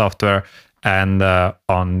management software and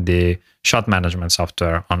on the shot management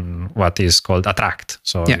software on what is called Attract.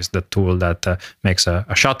 So it's the tool that makes a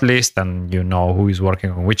shot list, and you know who is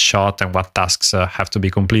working on which shot and what tasks have to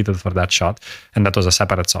be completed for that shot. And that was a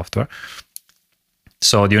separate software.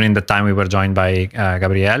 So during the time we were joined by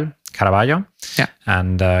Gabriel Caraballo,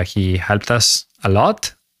 and he helped us a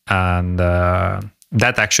lot. And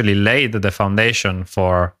that actually laid the foundation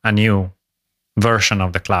for a new version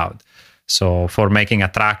of the cloud. So for making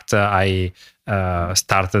Attract, I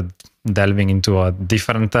started delving into a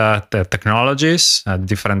different technologies, a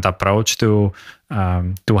different approach to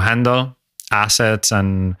handle assets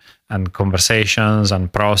and conversations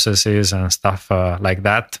and processes and stuff like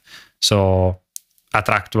that. So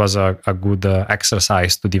Attract was a good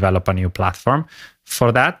exercise to develop a new platform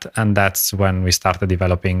for that. And that's when we started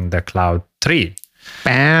developing the Cloud 3.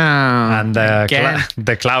 Bam! And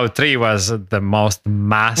the Cloud 3 was the most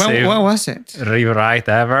massive what was it? rewrite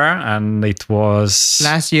ever. And it was...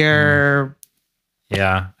 last year...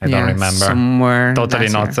 I don't remember. Somewhere. Totally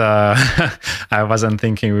not. I wasn't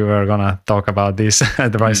thinking we were going to talk about this.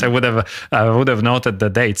 Otherwise, I would have noted the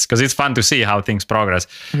dates, because it's fun to see how things progress.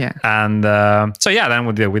 Yeah. And then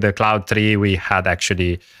with the Cloud 3, we had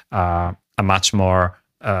actually a much more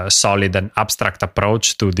solid and abstract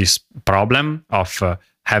approach to this problem of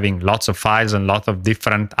having lots of files and lots of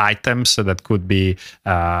different items that could be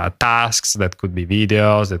tasks, that could be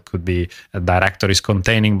videos, that could be directories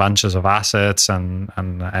containing bunches of assets and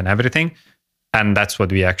everything. And that's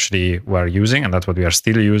what we actually were using, and that's what we are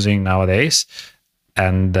still using nowadays.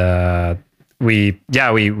 And we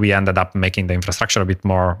ended up making the infrastructure a bit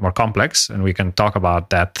more complex, and we can talk about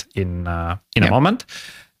that in a moment.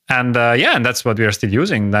 And and that's what we are still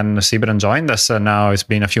using. Then Sybren joined us. Now it's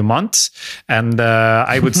been a few months, and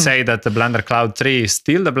I would say that the Blender Cloud 3 is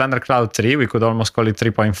still the Blender Cloud 3. We could almost call it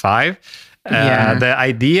 3.5. The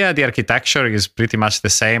idea, the architecture is pretty much the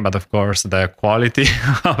same, but of course the quality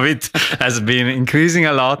of it has been increasing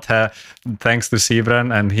a lot thanks to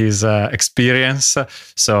Sybren and his experience.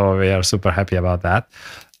 So we are super happy about that.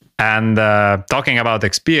 And talking about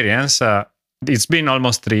experience, it's been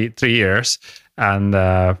almost three years, and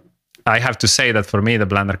I have to say that for me, the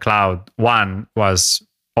Blender Cloud 1 was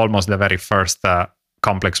almost the very first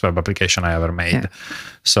complex web application I ever made.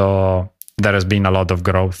 So there has been a lot of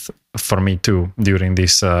growth for me too during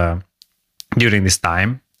this time,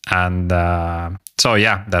 and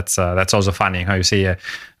that's also funny how you see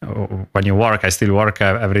when you work. I still work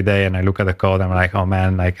every day, and I look at the code. I'm like, oh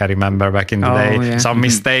man, like I remember back in the day some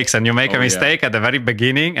mistakes, and you make a mistake at the very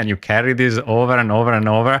beginning, and you carry this over and over and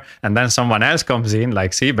over, and then someone else comes in,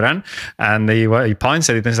 like Sybren, and he points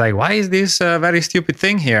at it and he's like, why is this very stupid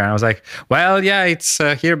thing here? And I was like, well, yeah, it's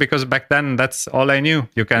here because back then that's all I knew.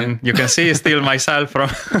 You can see still myself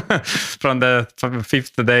from the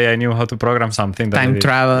fifth day I knew how to program something. Time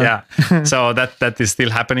travel. Yeah. So that is still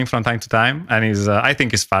happening from time to time, and I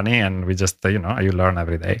think it's funny, and we just you learn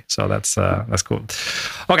every day. So that's cool.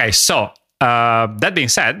 Okay, so that being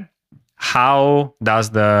said, how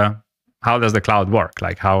does the cloud work?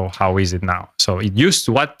 Like how is it now? So it used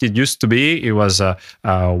to be, it was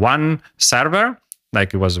one server.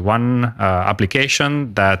 Like it was one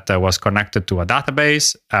application that was connected to a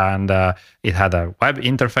database, and it had a web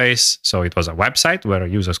interface. So it was a website where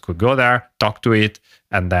users could go there, talk to it,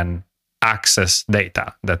 and then access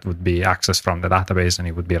data that would be accessed from the database, and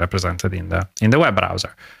it would be represented in the web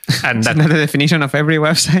browser. And that's not the definition of every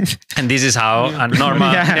website. And this is how a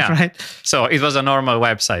normal right. So it was a normal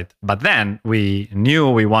website, but then we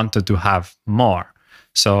knew we wanted to have more.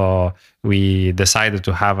 So we decided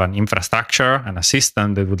to have an infrastructure and a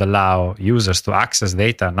system that would allow users to access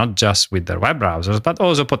data, not just with their web browsers, but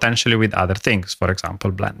also potentially with other things, for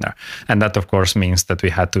example, Blender. And that, of course, means that we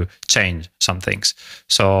had to change some things.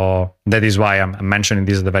 So that is why I'm mentioning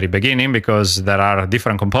this at the very beginning, because there are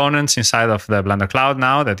different components inside of the Blender Cloud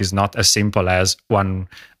now that is not as simple as one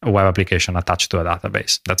web application attached to a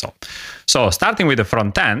database. That's all. So starting with the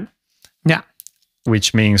front end. Yeah.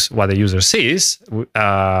 Which means what the user sees.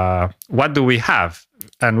 What do we have?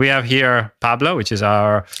 And we have here Pablo, which is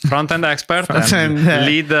our front-end expert and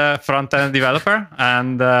lead front-end developer,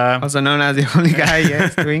 and also known as the only guy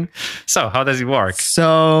doing. So how does it work?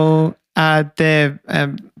 So at the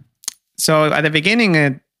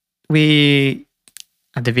beginning,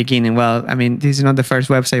 well, I mean, this is not the first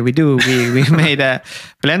website we do. We made a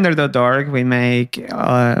blender.org. We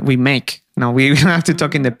don't have to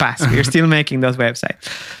talk in the past. We're still making those websites.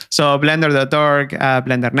 So blender.org,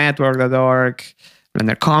 blendernetwork.org,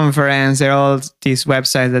 Blender Conference, they're all these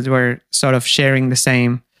websites that were sort of sharing the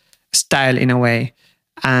same style in a way.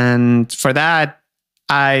 And for that,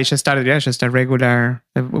 I just started a regular,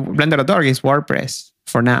 blender.org is WordPress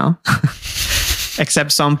for now.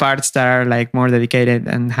 Except some parts that are like more dedicated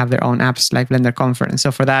and have their own apps like Blender Conference.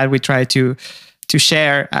 So for that, we try to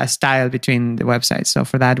share a style between the websites. So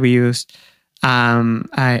for that, we use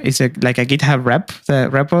it's like a GitHub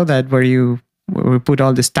repo that where we put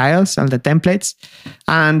all the styles, all the templates.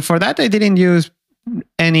 And for that, I didn't use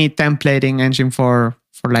any templating engine for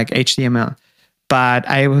like HTML, but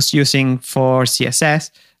I was using for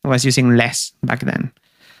CSS. I was using less back then.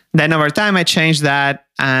 Then over time, I changed that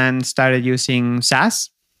and started using Sass.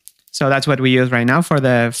 So that's what we use right now for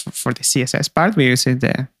the CSS part. We use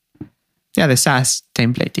the Sass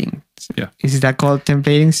templating. Yeah. Is that called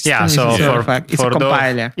templating system? Yeah. So it's a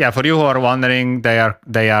compiler. For you who are wondering, they are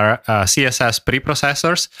CSS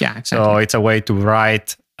preprocessors. Yeah, exactly. So it's a way to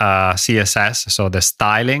write CSS, so the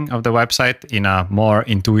styling of the website, in a more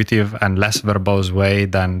intuitive and less verbose way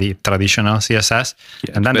than the traditional CSS.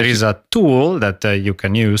 Yeah, and then there is a tool that you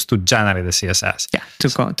can use to generate the CSS. Yeah, to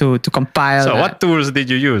compile. So what tools did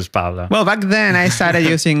you use, Pablo? Well, back then I started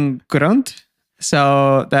using Grunt.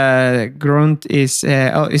 So the Grunt is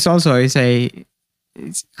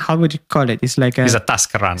how would you call it? It's like it's a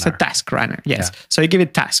task runner. It's a task runner, yes. Yeah. So you give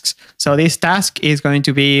it tasks. So this task is going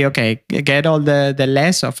to be, get all the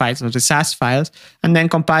less of files, or the Sass files, and then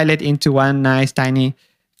compile it into one nice, tiny,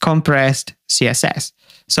 compressed CSS.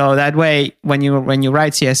 So that way, when you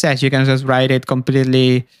write CSS, you can just write it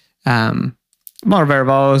completely more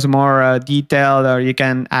verbose, more detailed, or you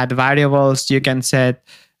can add variables. You can set,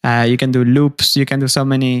 you can do loops. You can do so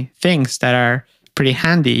many things that are pretty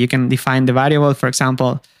handy. You can define the variable, for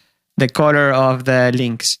example, the color of the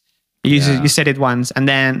links. You set it once, and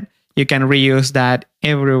then you can reuse that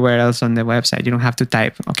everywhere else on the website. You don't have to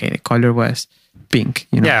type, okay, the color was pink.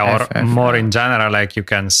 Or more in general, like you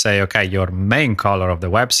can say, okay, your main color of the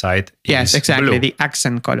website yes, is exactly, blue. the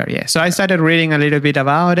accent color. Yeah. So I started reading a little bit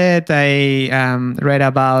about it. I read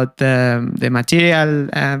about the material.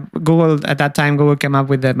 Google at that time, Google came up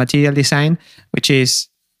with the material design, which is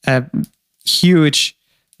a huge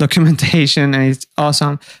documentation, and it's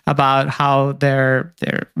awesome about how their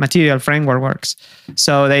material framework works.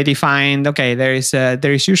 So they defined, okay, there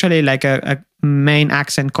is usually like a main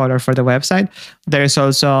accent color for the website. There is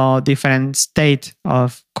also different state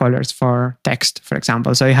of colors for text, for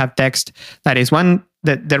example. So you have text that is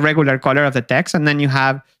the regular color of the text, and then you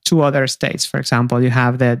have two other states. For example, you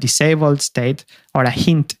have the disabled state or a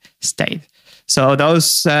hint state. So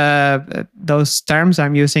those terms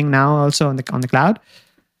I'm using now also on the cloud.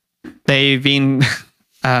 They've been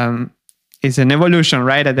it's an evolution,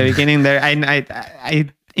 right? At the beginning there, I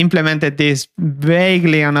implemented this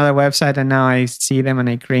vaguely on other website, and now I see them and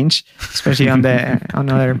I cringe, especially on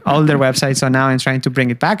other older websites. So now I'm trying to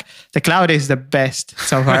bring it back. The cloud is the best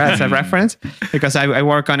so far as a reference, because I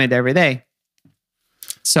work on it every day.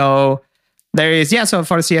 So there is, so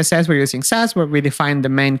for CSS, we're using Sass, where we define the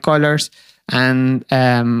main colors, and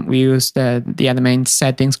we use the main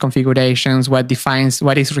settings, configurations, what defines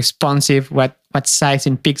what is responsive, what size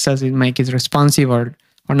in pixels it makes it responsive or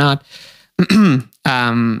not.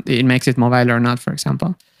 It makes it mobile or not, for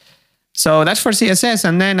example. So that's for CSS.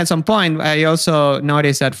 And then at some point, I also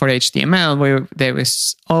noticed that for HTML, there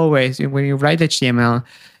was always, when you write HTML,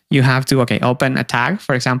 you have to, open a tag,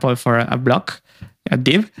 for example, for a block, a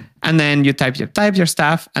div, and then you type your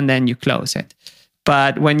stuff, and then you close it.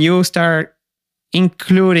 But when you start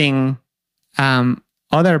including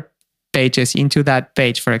other pages into that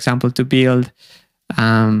page, for example, to build,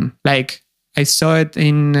 like I saw it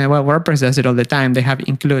in, WordPress does it all the time. They have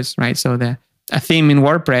includes, right? So a theme in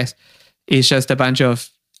WordPress is just a bunch of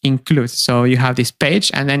includes. So you have this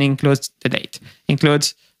page, and then includes the date,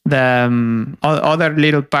 includes the other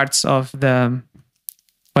little parts of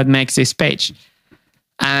what makes this page.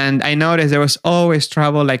 And I noticed there was always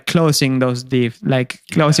trouble like closing those divs, like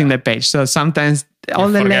closing the page. So sometimes all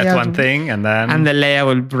the layout, one thing, and the layout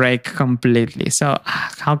will break completely. So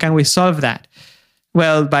how can we solve that?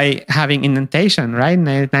 Well, by having indentation, right?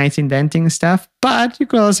 Nice indenting stuff. But you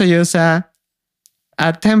could also use a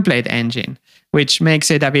template engine, which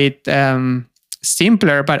makes it a bit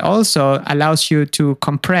simpler, but also allows you to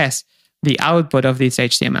compress the output of this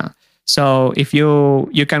HTML. So if you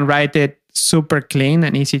can write it super clean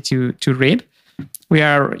and easy to read. We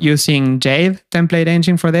are using Jade template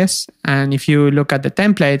engine for this. And if you look at the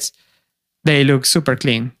templates, they look super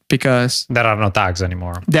clean because there are no tags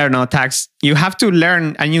anymore. There are no tags. You have to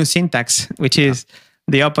learn a new syntax, which is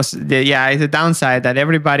the opposite. It's a downside that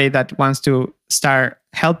everybody that wants to start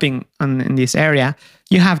helping in this area,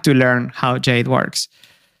 you have to learn how Jade works,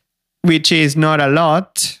 which is not a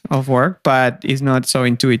lot of work, but is not so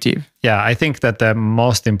intuitive. Yeah, I think that the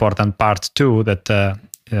most important part too that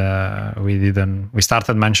we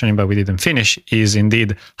started mentioning but we didn't finish is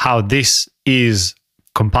indeed how this is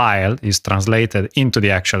compiled, is translated into the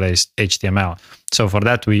actual HTML. So for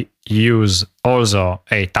that we use also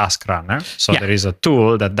a task runner. So there is a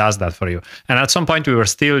tool that does that for you. And at some point we were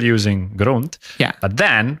still using Grunt. Yeah. But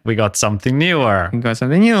then we got something newer. We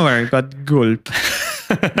got Gulp.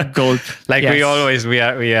 Gulp. Like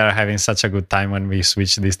we are having such a good time when we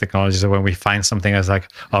switch these technologies. So when we find something that's like,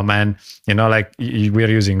 oh man, like we're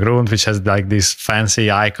using Grunt, which has like this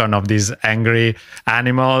fancy icon of this angry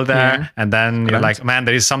animal there. Yeah. And then you're like, man,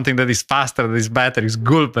 there is something that is faster, that is better, is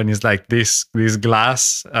Gulp. And it's like this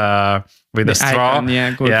glass with a straw.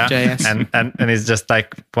 Icon, Gulp.js. And it's just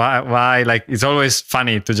like, why? Like, it's always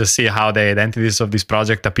funny to just see how the identities of this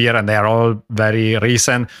project appear, and they are all very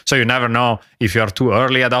recent. So you never know if you're too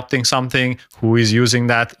early adopting something, who is using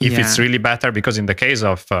that, if it's really better. Because in the case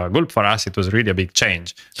of Gulp, for us, it was really a big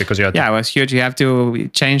change because you had it was huge. You have to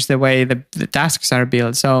change the way the tasks are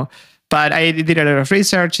built. So, but I did a lot of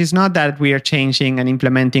research. It's not that we are changing and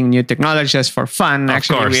implementing new technologies just for fun.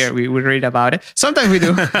 Actually, we read about it. Sometimes we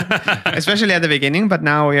do, especially at the beginning. But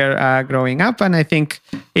now we are growing up, and I think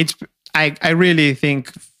I really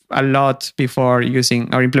think a lot before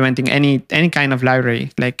using or implementing any kind of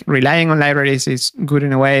library. Like relying on libraries is good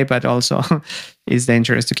in a way, but also is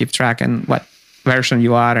dangerous to keep track and what version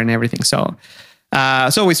you are and everything. So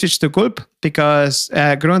So we switched to Gulp because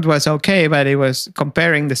Grunt was okay, but it was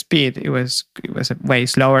comparing the speed. It was way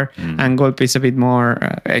slower, and Gulp is a bit more.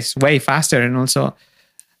 It's way faster, and also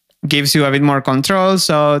gives you a bit more control.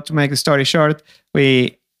 So to make the story short,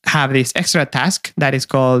 we have this extra task that is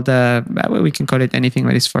called. We can call it anything,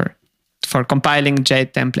 but it's for compiling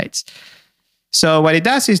Jade templates. So what it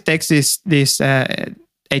does is takes this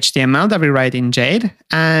HTML that we write in Jade,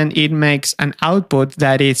 and it makes an output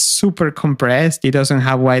that is super compressed. It doesn't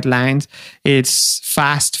have white lines. It's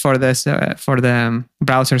fast for the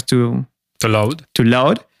browsers to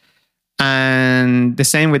load. And the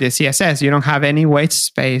same with the CSS. You don't have any white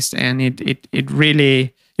space, and it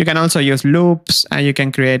really. You can also use loops, and you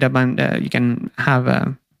can create you can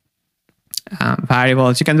have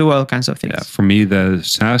variables. You can do all kinds of things. Yeah, for me, the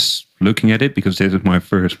Sass, looking at it, because this is my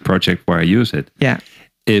first project where I use it. Yeah.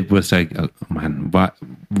 It was like, oh man,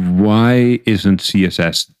 why isn't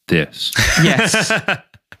CSS this? Yes.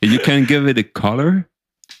 You can give it a color,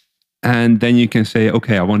 and then you can say,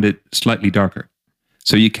 okay, I want it slightly darker.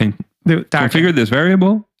 So you can configure this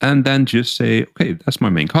variable, and then just say, okay, that's my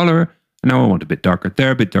main color. And now I want a bit darker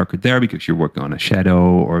there, because you're working on a shadow,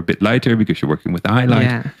 or a bit lighter because you're working with the highlight.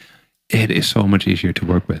 Yeah. It is so much easier to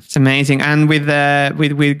work with. It's amazing. And with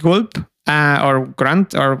Gulp or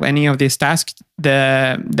Grunt or any of these tasks,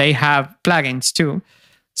 they have plugins too.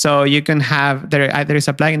 So you can have there is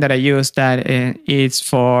a plugin that I use that is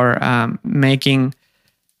for making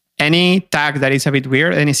any tag that is a bit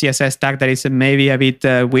weird, any CSS tag that is maybe a bit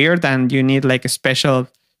weird, and you need like a special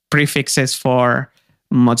prefixes for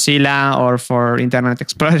Mozilla or for Internet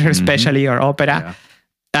Explorer, especially, or Opera. Yeah.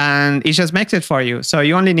 And it just makes it for you. So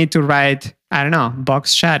you only need to write, I don't know,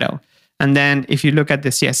 box shadow. And then if you look at the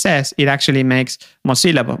CSS, it actually makes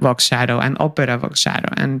Mozilla box shadow and Opera box shadow.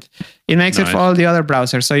 And it makes it for all the other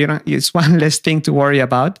browsers. So it's one less thing to worry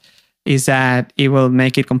about, is that it will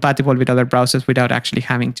make it compatible with other browsers without actually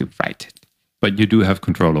having to write it. But you do have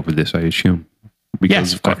control over this, I assume.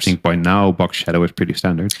 Because yes, of course. I think by now, box shadow is pretty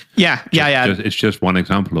standard. Yeah. It's just one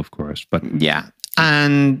example, of course. But yeah.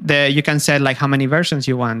 And you can set like how many versions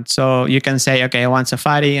you want. So you can say, okay, I want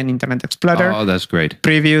Safari and Internet Explorer. Oh, that's great.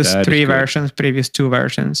 Previous 3 versions, previous 2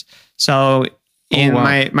 versions. So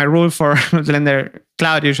my rule for Blender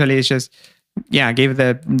Cloud usually is just, give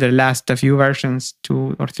the last few versions,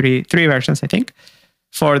 2 or 3 versions, I think,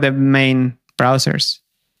 for the main browsers.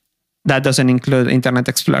 That doesn't include Internet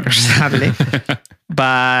Explorer, sadly.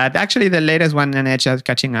 But actually, the latest one in Edge is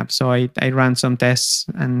catching up. So I ran some tests,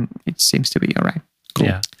 and it seems to be all right. Cool.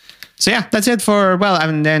 Yeah. So that's it for,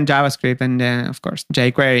 and then JavaScript, and then, of course,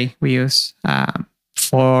 jQuery we use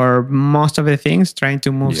for most of the things, trying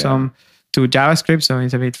to move some to JavaScript, so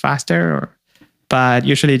it's a bit faster. But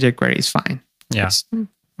usually jQuery is fine. Yeah.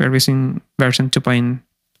 We're using version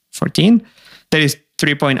 2.14. There is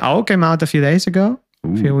 3.0 came out a few days ago.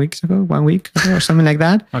 Ooh. A few weeks ago, 1 week ago, or something like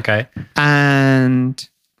that. Okay. And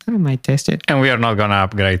I might test it. And we are not going to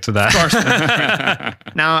upgrade to that. Of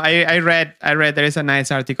course. Now, I read there is a nice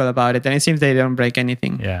article about it, and it seems they don't break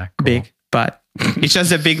anything big, but it's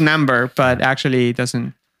just a big number, but actually it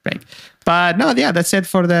doesn't break. But no, that's it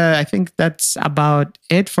for I think that's about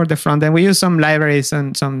it for the front end. We use some libraries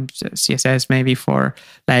and some CSS maybe for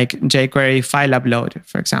like jQuery file upload,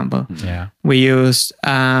 for example. Yeah. We use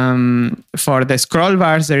for the scroll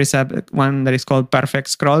bars, there is one that is called Perfect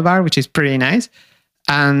Scroll Bar, which is pretty nice.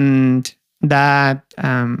 And that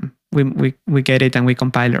we get it and we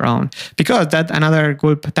compile our own. Because that another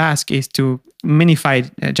Gulp task is to minify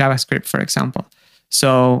JavaScript, for example.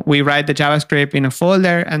 So we write the JavaScript in a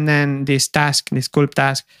folder, and then this Gulp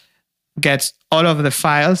task, gets all of the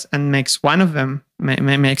files and makes one of them,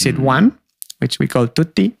 makes it one, which we call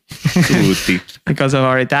tutti, because of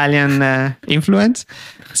our Italian influence.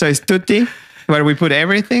 So it's tutti, where we put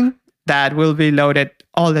everything that will be loaded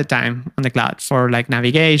all the time on the cloud for like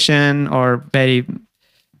navigation or very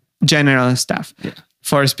general stuff. Yeah.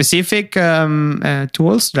 For specific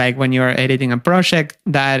tools, like when you're editing a project,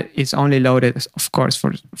 that is only loaded, of course,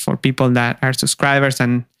 for people that are subscribers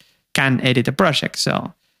and can edit a project.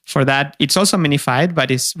 So for that, it's also minified, but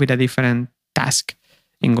it's with a different task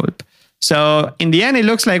in Gulp. So in the end, it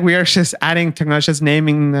looks like we are just adding technologies,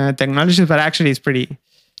 naming technologies, but actually it's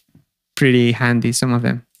pretty handy, some of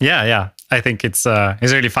them. Yeah. I think it's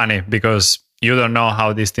really funny because you don't know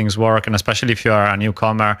how these things work, and especially if you are a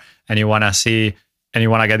newcomer and you want to see and you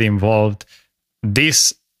want to get involved,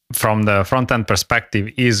 this from the front-end perspective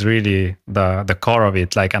is really the core of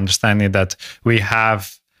it, like understanding that we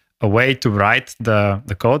have a way to write the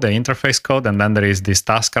code, the interface code, and then there is this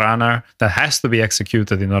task runner that has to be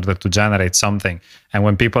executed in order to generate something. And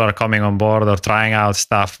when people are coming on board or trying out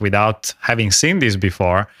stuff without having seen this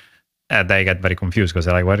before, they get very confused because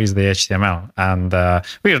they're like, where is the HTML? And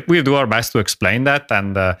we do our best to explain that.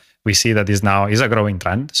 And we see that is now is a growing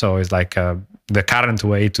trend. So it's like the current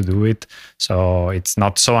way to do it. So it's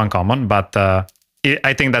not so uncommon, but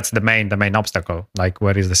I think that's the main obstacle. Like,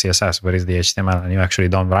 where is the CSS? Where is the HTML? And you actually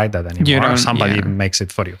don't write that anymore. Somebody makes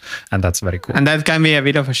it for you. And that's very cool. And that can be a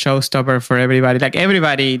bit of a showstopper for everybody. Like,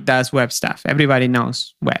 everybody does web stuff. Everybody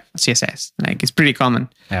knows web, CSS. Like, it's pretty common.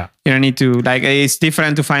 Yeah. You don't need to, like, it's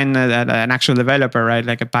different to find an actual developer, right?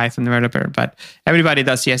 Like a Python developer. But everybody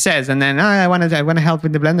does CSS. And then, I want to help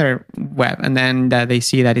with the Blender web. And then they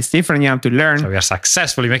see that it's different. You have to learn. So we are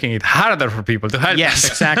successfully making it harder for people to help. Yes,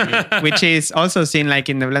 exactly. Which is also seen like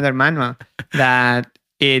in the Blender manual that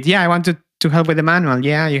I want to help with the manual.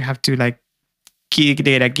 Yeah, you have to like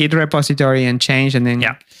get a Git repository and change, and then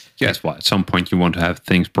yes. Well, at some point you want to have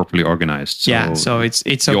things properly organized. So so it's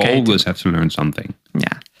okay. You always have to learn something.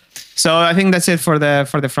 Yeah. So I think that's it for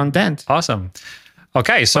the front end. Awesome.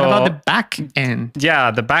 Okay, so what about the back end?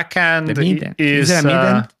 Yeah, the back end is there a mid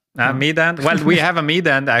end? Mid-end? Well, we have a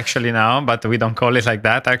mid-end actually now, but we don't call it like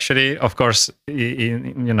that actually. Of course,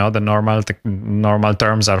 the normal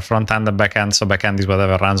terms are front-end and back-end. So back-end is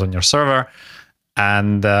whatever runs on your server.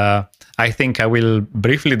 And I think I will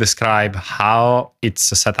briefly describe how it's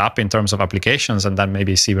set up in terms of applications, and then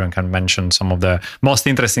maybe Sybren can mention some of the most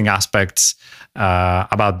interesting aspects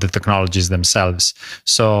about the technologies themselves.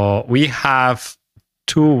 So we have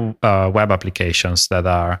two web applications that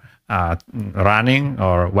are running,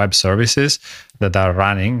 or web services that are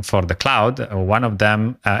running for the cloud. One of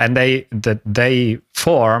them, and they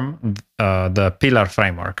form the Pillar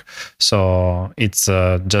framework. So it's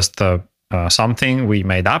just something we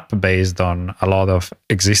made up based on a lot of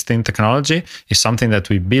existing technology. It's something that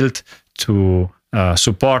we built to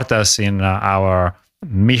support us in our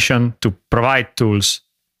mission to provide tools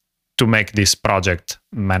to make this project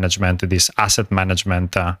management, this asset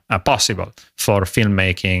management possible for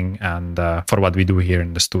filmmaking and for what we do here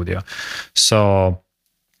in the studio. So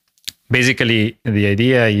basically, the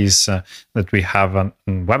idea is that we have a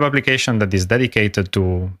web application that is dedicated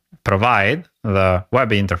to provide the web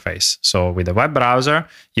interface. So with the web browser,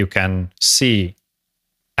 you can see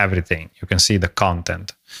everything. You can see the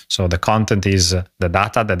content. So the content is the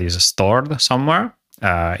data that is stored somewhere.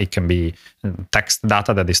 It can be text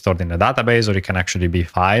data that is stored in a database, or it can actually be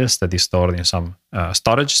files that is stored in some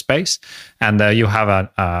storage space. And you have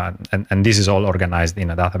and this is all organized in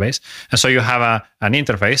a database. And so you have an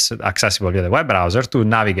interface accessible via the web browser to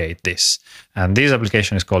navigate this. And this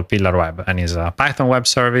application is called Pillar Web, and is a Python web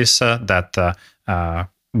service that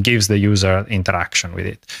gives the user interaction with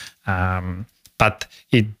it. But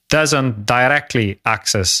it doesn't directly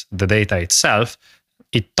access the data itself.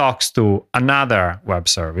 It talks to another web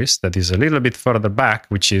service that is a little bit further back,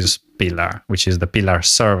 which is Pillar, which is the Pillar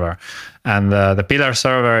server. And the Pillar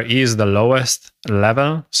server is the lowest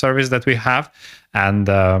level service that we have. And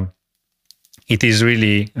it is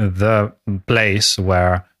really the place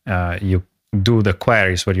where you do the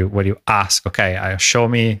queries, where you ask, okay, show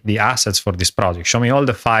me the assets for this project. Show me all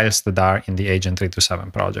the files that are in the Agent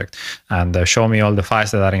 327 project, and show me all the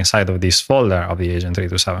files that are inside of this folder of the Agent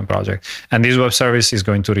 327 project. And this web service is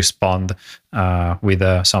going to respond with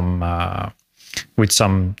some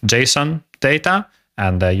JSON data,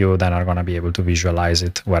 and you then are going to be able to visualize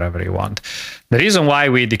it wherever you want. The reason why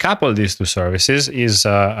we decouple these two services is,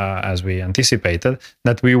 as we anticipated,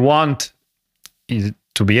 that we want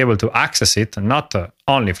to be able to access it not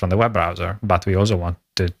only from the web browser, but we also want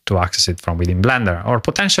to access it from within Blender, or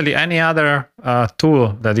potentially any other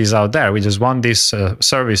tool that is out there. We just want this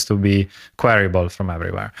service to be queryable from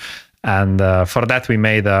everywhere. And for that, we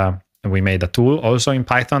made a tool also in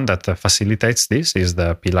Python that facilitates this. Is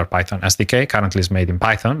the Pillar Python SDK. Currently is made in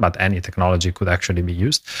Python, but any technology could actually be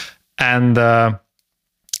used. And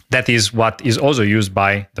that is what is also used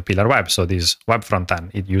by the Pillar Web. So this web front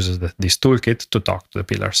end, it uses this toolkit to talk to the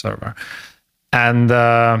Pillar server. And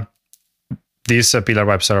this Pillar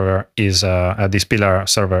Web server is this Pillar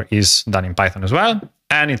server is done in Python as well,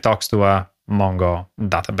 and it talks to a Mongo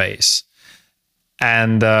database.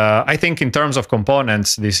 And I think in terms of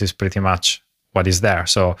components, this is pretty much what is there.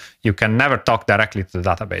 So you can never talk directly to the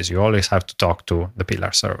database. You always have to talk to the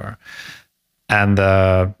Pillar server. And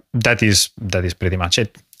that is pretty much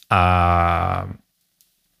it. I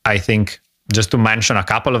think just to mention a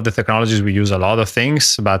couple of the technologies, we use a lot of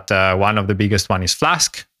things, but one of the biggest one is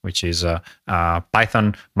Flask. which is a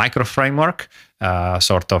Python micro framework,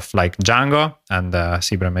 sort of like Django. And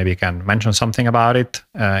Sybren maybe can mention something about it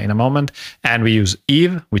in a moment. And we use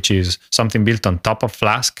Eve, which is something built on top of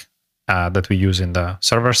Flask that we use in the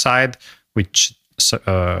server side, which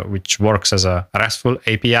works as a RESTful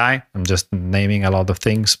API. I'm just naming a lot of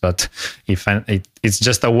things, but it's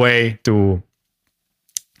just a way to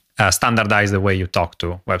standardize the way you talk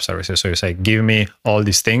to web services. So you say, give me all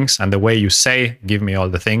these things, and the way you say, give me all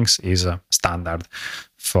the things, is a standard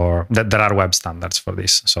for that. There are web standards for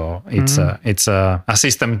this. So it's a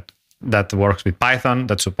system that works with Python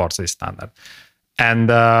that supports this standard.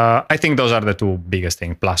 And I think those are the two biggest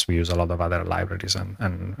things. Plus, we use a lot of other libraries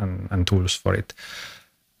and tools for it.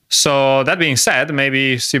 So that being said,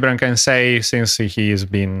 maybe Sybren can say, since he has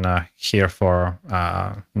been here for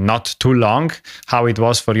not too long, how it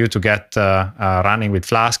was for you to get running with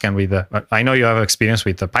Flask and with. I know you have experience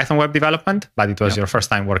with Python web development, but it was your first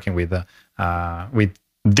time working with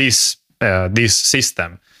this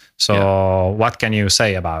system. So what can you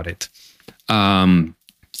say about it?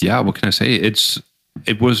 What can I say?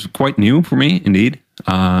 It was quite new for me, indeed.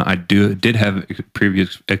 I did have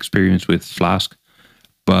previous experience with Flask,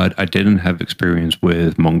 but I didn't have experience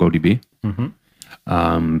with MongoDB.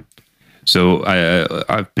 So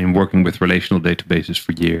I've been working with relational databases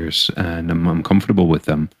for years, and I'm comfortable with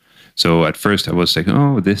them. So at first I was like,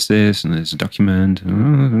 oh, this, and this document,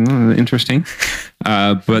 interesting.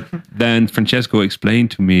 But then Francesco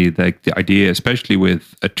explained to me like the idea, especially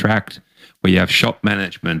with Attract, where you have shop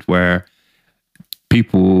management, where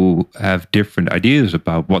people have different ideas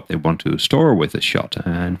about what they want to store with a shot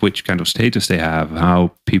and which kind of status they have, how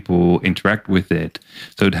people interact with it.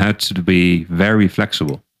 So it had to be very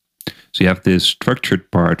flexible. So you have this structured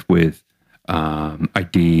part with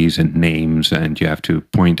IDs and names, and you have to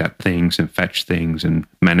point at things and fetch things and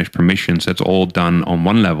manage permissions. That's all done on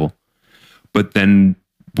one level. But then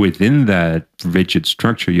within that rigid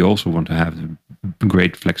structure, you also want to have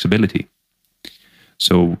great flexibility.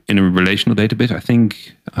 So in a relational database, I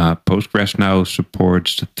think Postgres now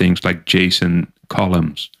supports things like JSON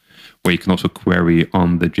columns, where you can also query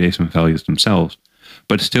on the JSON values themselves.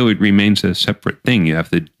 But still, it remains a separate thing. You have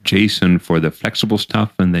the JSON for the flexible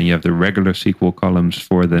stuff, and then you have the regular SQL columns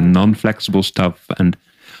for the non-flexible stuff. And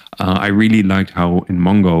I really liked how in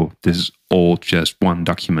Mongo, this is all just one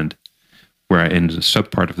document, where in the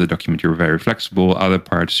subpart of the document, you're very flexible. Other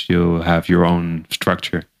parts, you'll have your own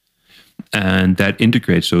structure. And that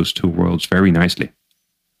integrates those two worlds very nicely.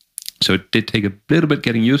 So it did take a little bit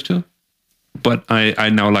getting used to, but I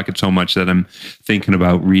now like it so much that I'm thinking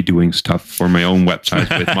about redoing stuff for my own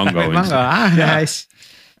website with Mongo. Nice.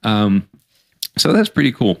 So that's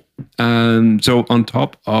pretty cool. So on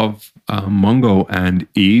top of Mongo and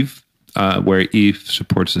Eve, where Eve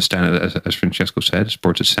supports the standard, as Francesco said,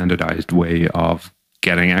 supports a standardized way of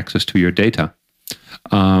getting access to your data.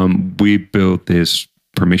 We built this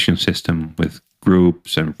permission system with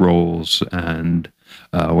groups and roles, and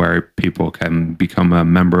where people can become a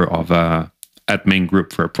member of a admin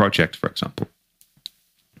group for a project, for example.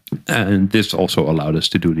 And this also allowed us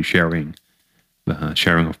to do the sharing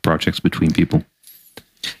of projects between people.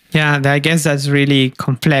 Yeah, I guess that's really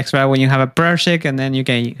complex, right? When you have a project, and then you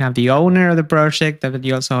have the owner of the project, but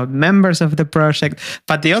you also have members of the project,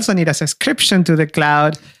 but they also need a subscription to the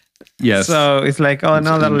cloud. Yes. So it's like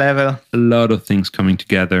another level. A lot of things coming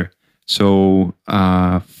together. So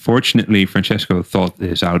fortunately, Francesco thought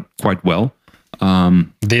this out quite well.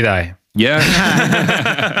 Did I? Yeah.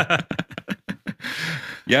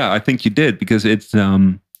 Yeah, I think you did, because it's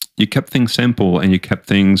you kept things simple and you kept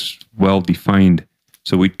things well defined.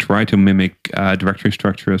 So we try to mimic directory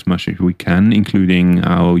structure as much as we can, including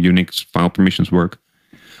how Unix file permissions work,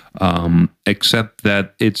 except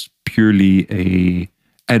that it's purely a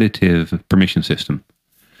additive permission system.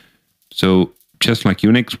 So just like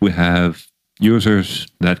Unix, we have users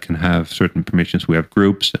that can have certain permissions. We have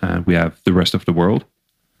groups, and we have the rest of the world.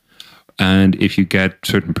 And if you get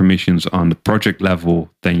certain permissions on the project level,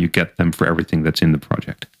 then you get them for everything that's in the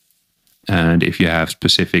project. And if you have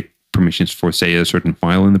specific permissions for, say, a certain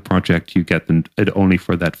file in the project, you get them only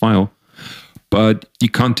for that file. But you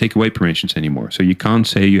can't take away permissions anymore. So you can't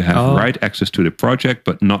say you have right access to the project,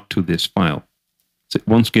 but not to this file. So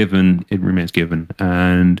once given, it remains given.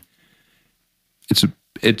 And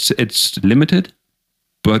it's limited,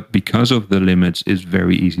 but because of the limits, it's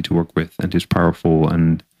very easy to work with and is powerful,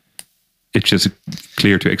 and it's just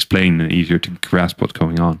clear to explain and easier to grasp what's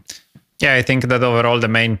going on. Yeah, I think that overall the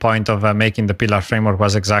main point of making the Pillar framework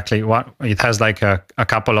was exactly what it has, like a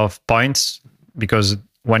couple of points, because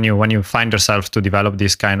when you find yourself to develop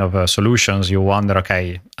these kind of solutions, you wonder,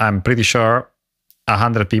 okay, I'm pretty sure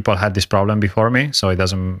 100 people had this problem before me, so it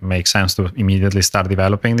doesn't make sense to immediately start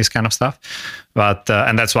developing this kind of stuff. But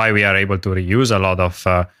and that's why we are able to reuse a lot of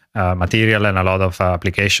material and a lot of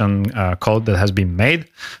application code that has been made.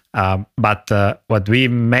 But what we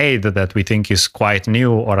made that we think is quite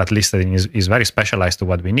new, or at least is very specialized to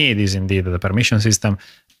what we need, is indeed the permission system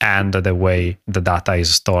and the way the data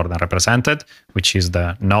is stored and represented, which is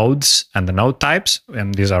the nodes and the node types.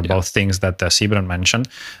 And these are both things that Sybren mentioned.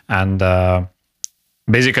 And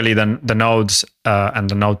basically, the nodes and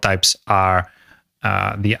the node types are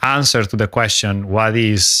the answer to the question, what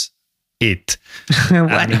is it?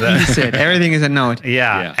 What is it? Everything is a node.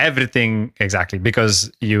 Yeah, everything, exactly.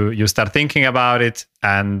 Because you start thinking about it,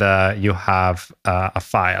 and you have a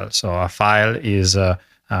file. So a file is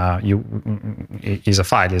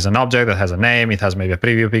is an object that has a name. It has maybe a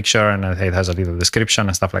preview picture, and it has a little description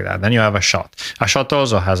and stuff like that. Then you have a shot. A shot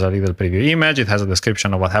also has a little preview image. It has a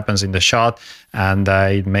description of what happens in the shot, and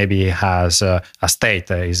it maybe has a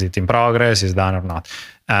state. Is it in progress? Is it done or not?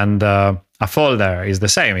 And a folder is the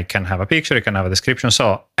same. It can have a picture. It can have a description.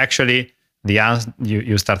 So actually,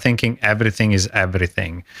 you start thinking everything is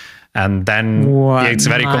everything. And then it's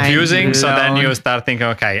very confusing. So then you start thinking,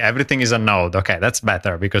 okay, everything is a node. Okay, that's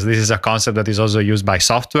better, because this is a concept that is also used by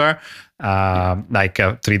software. Like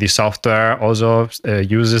 3D software also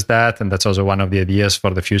uses that. And that's also one of the ideas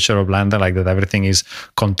for the future of Blender, like that everything is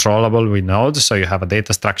controllable with nodes. So you have a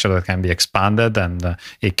data structure that can be expanded, and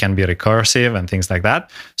it can be recursive and things like that.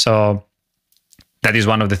 So that is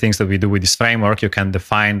one of the things that we do with this framework. You can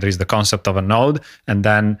define, there is the concept of a node, and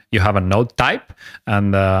then you have a node type,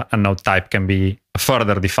 and a node type can be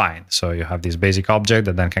further defined. So you have this basic object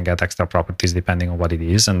that then can get extra properties depending on what it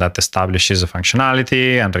is, and that establishes a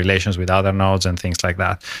functionality and relations with other nodes and things like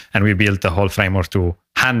that. And we built a whole framework to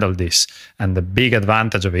handle this. And the big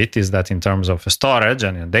advantage of it is that in terms of storage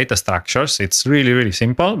and data structures, it's really, really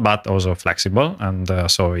simple, but also flexible. And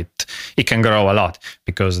so it can grow a lot,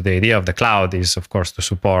 because the idea of the cloud is, of course, to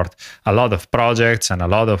support a lot of projects and a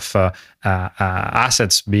lot of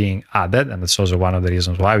assets being added. And that's also one of the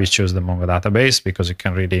reasons why we choose the Mongo database, because it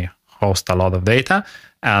can really host a lot of data.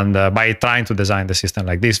 And by trying to design the system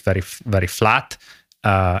like this, very, very flat,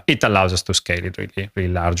 it allows us to scale it really,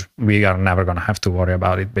 really large. We are never going to have to worry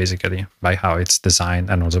about it, basically, by how it's designed,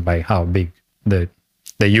 and also by how big the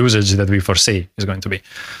usage that we foresee is going to be.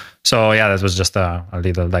 So yeah, that was just a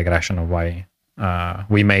little digression of why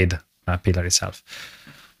we made Pillar itself.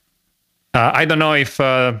 I don't know if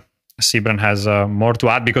Sybren has more to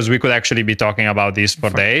add, because we could actually be talking about this for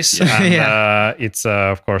days. And it's,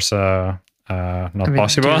 of course, not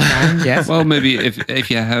possible. Yes. Well, maybe if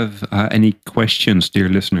you have any questions, dear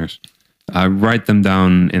listeners, write them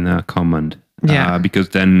down in a comment. Because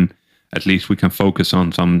then at least we can focus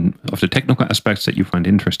on some of the technical aspects that you find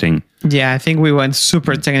interesting. Yeah, I think we went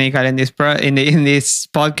super technical in this in this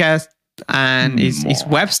podcast, and it's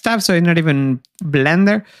web stuff, so it's not even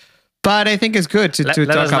Blender. But I think it's good to talk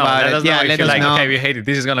about it. Let us know. Okay, we hate it.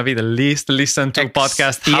 This is going to be the least listened to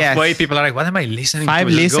podcast. Halfway, people are like, what am I listening to?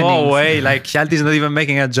 Just go away. Like, Hjalti is not even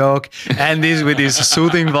making a joke. Andy's with his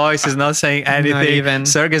soothing voice is not saying anything.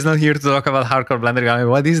 Serge is not here to talk about hardcore Blender. Like,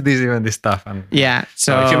 what is this even, this stuff? And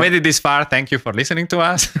so if you made it this far, thank you for listening to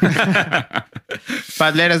us.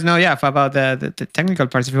 But let us know, about the technical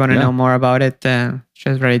parts. If you want to know more about it,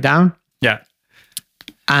 just write it down. Yeah.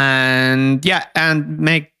 And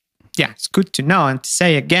it's good to know and to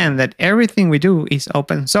say again that everything we do is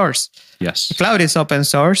open source. Yes. The cloud is open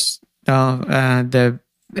source. Every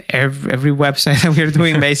website that we're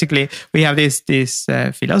doing, basically, we have this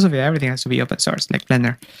philosophy that everything has to be open source, like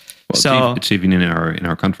Blender. Well, it's even in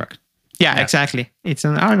our contract. Yeah, exactly. It's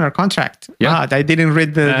in our contract. Yeah. I didn't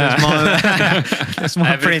read the small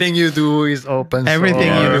everything print. you do is open source.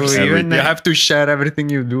 Everything you do. You have to share everything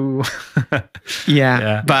you do.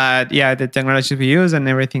 But the technology we use and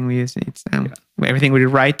everything we use, it's everything we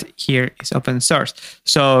write here is open source.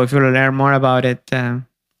 So if you want to learn more about it,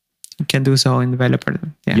 you can do so in developer.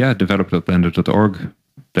 developer.blender.org.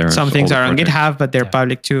 Some things are on GitHub, but they're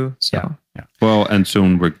public too. So. Well, and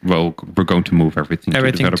soon we're going to move everything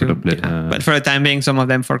to developer. But for the time being, some of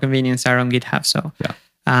them for convenience are on GitHub, so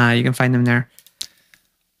you can find them there.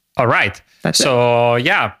 All right.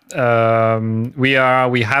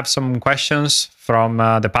 We have some questions from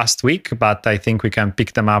the past week, but I think we can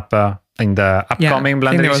pick them up in the upcoming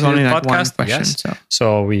Blender podcast.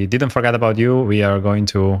 So we didn't forget about you. We are going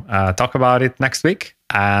to talk about it next week.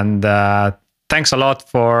 And thanks a lot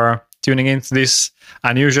for tuning into this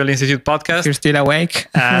unusual Institute podcast. You're still awake.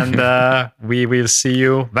 And we will see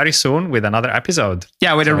you very soon with another episode.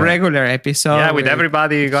 Yeah, with a regular episode. Yeah, with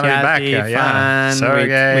everybody gonna be back. Fun,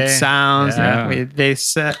 Sergey, with sounds, with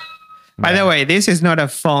this. By the way, this is not a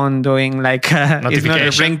phone doing like it's not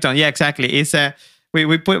a ringtone. Yeah, exactly. It's a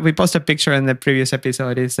we posted a picture in the previous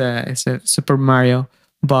episode. It's a Super Mario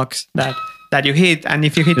box that you hit, and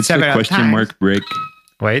if you hit several times, question mark break.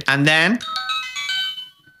 Wait, and then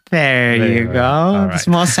there you go. Right. It's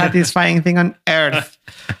the most satisfying thing on earth.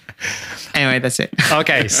 Anyway, that's it.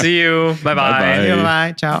 Okay, see you. Bye Bye-bye.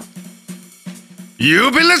 Bye. Ciao.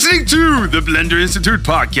 You've been listening to the Blender Institute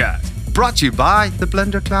podcast. Brought to you by the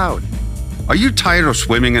Blender Cloud. Are you tired of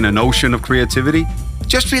swimming in an ocean of creativity?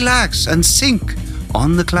 Just relax and sink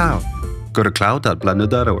on the cloud. Go to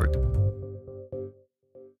cloud.blender.org.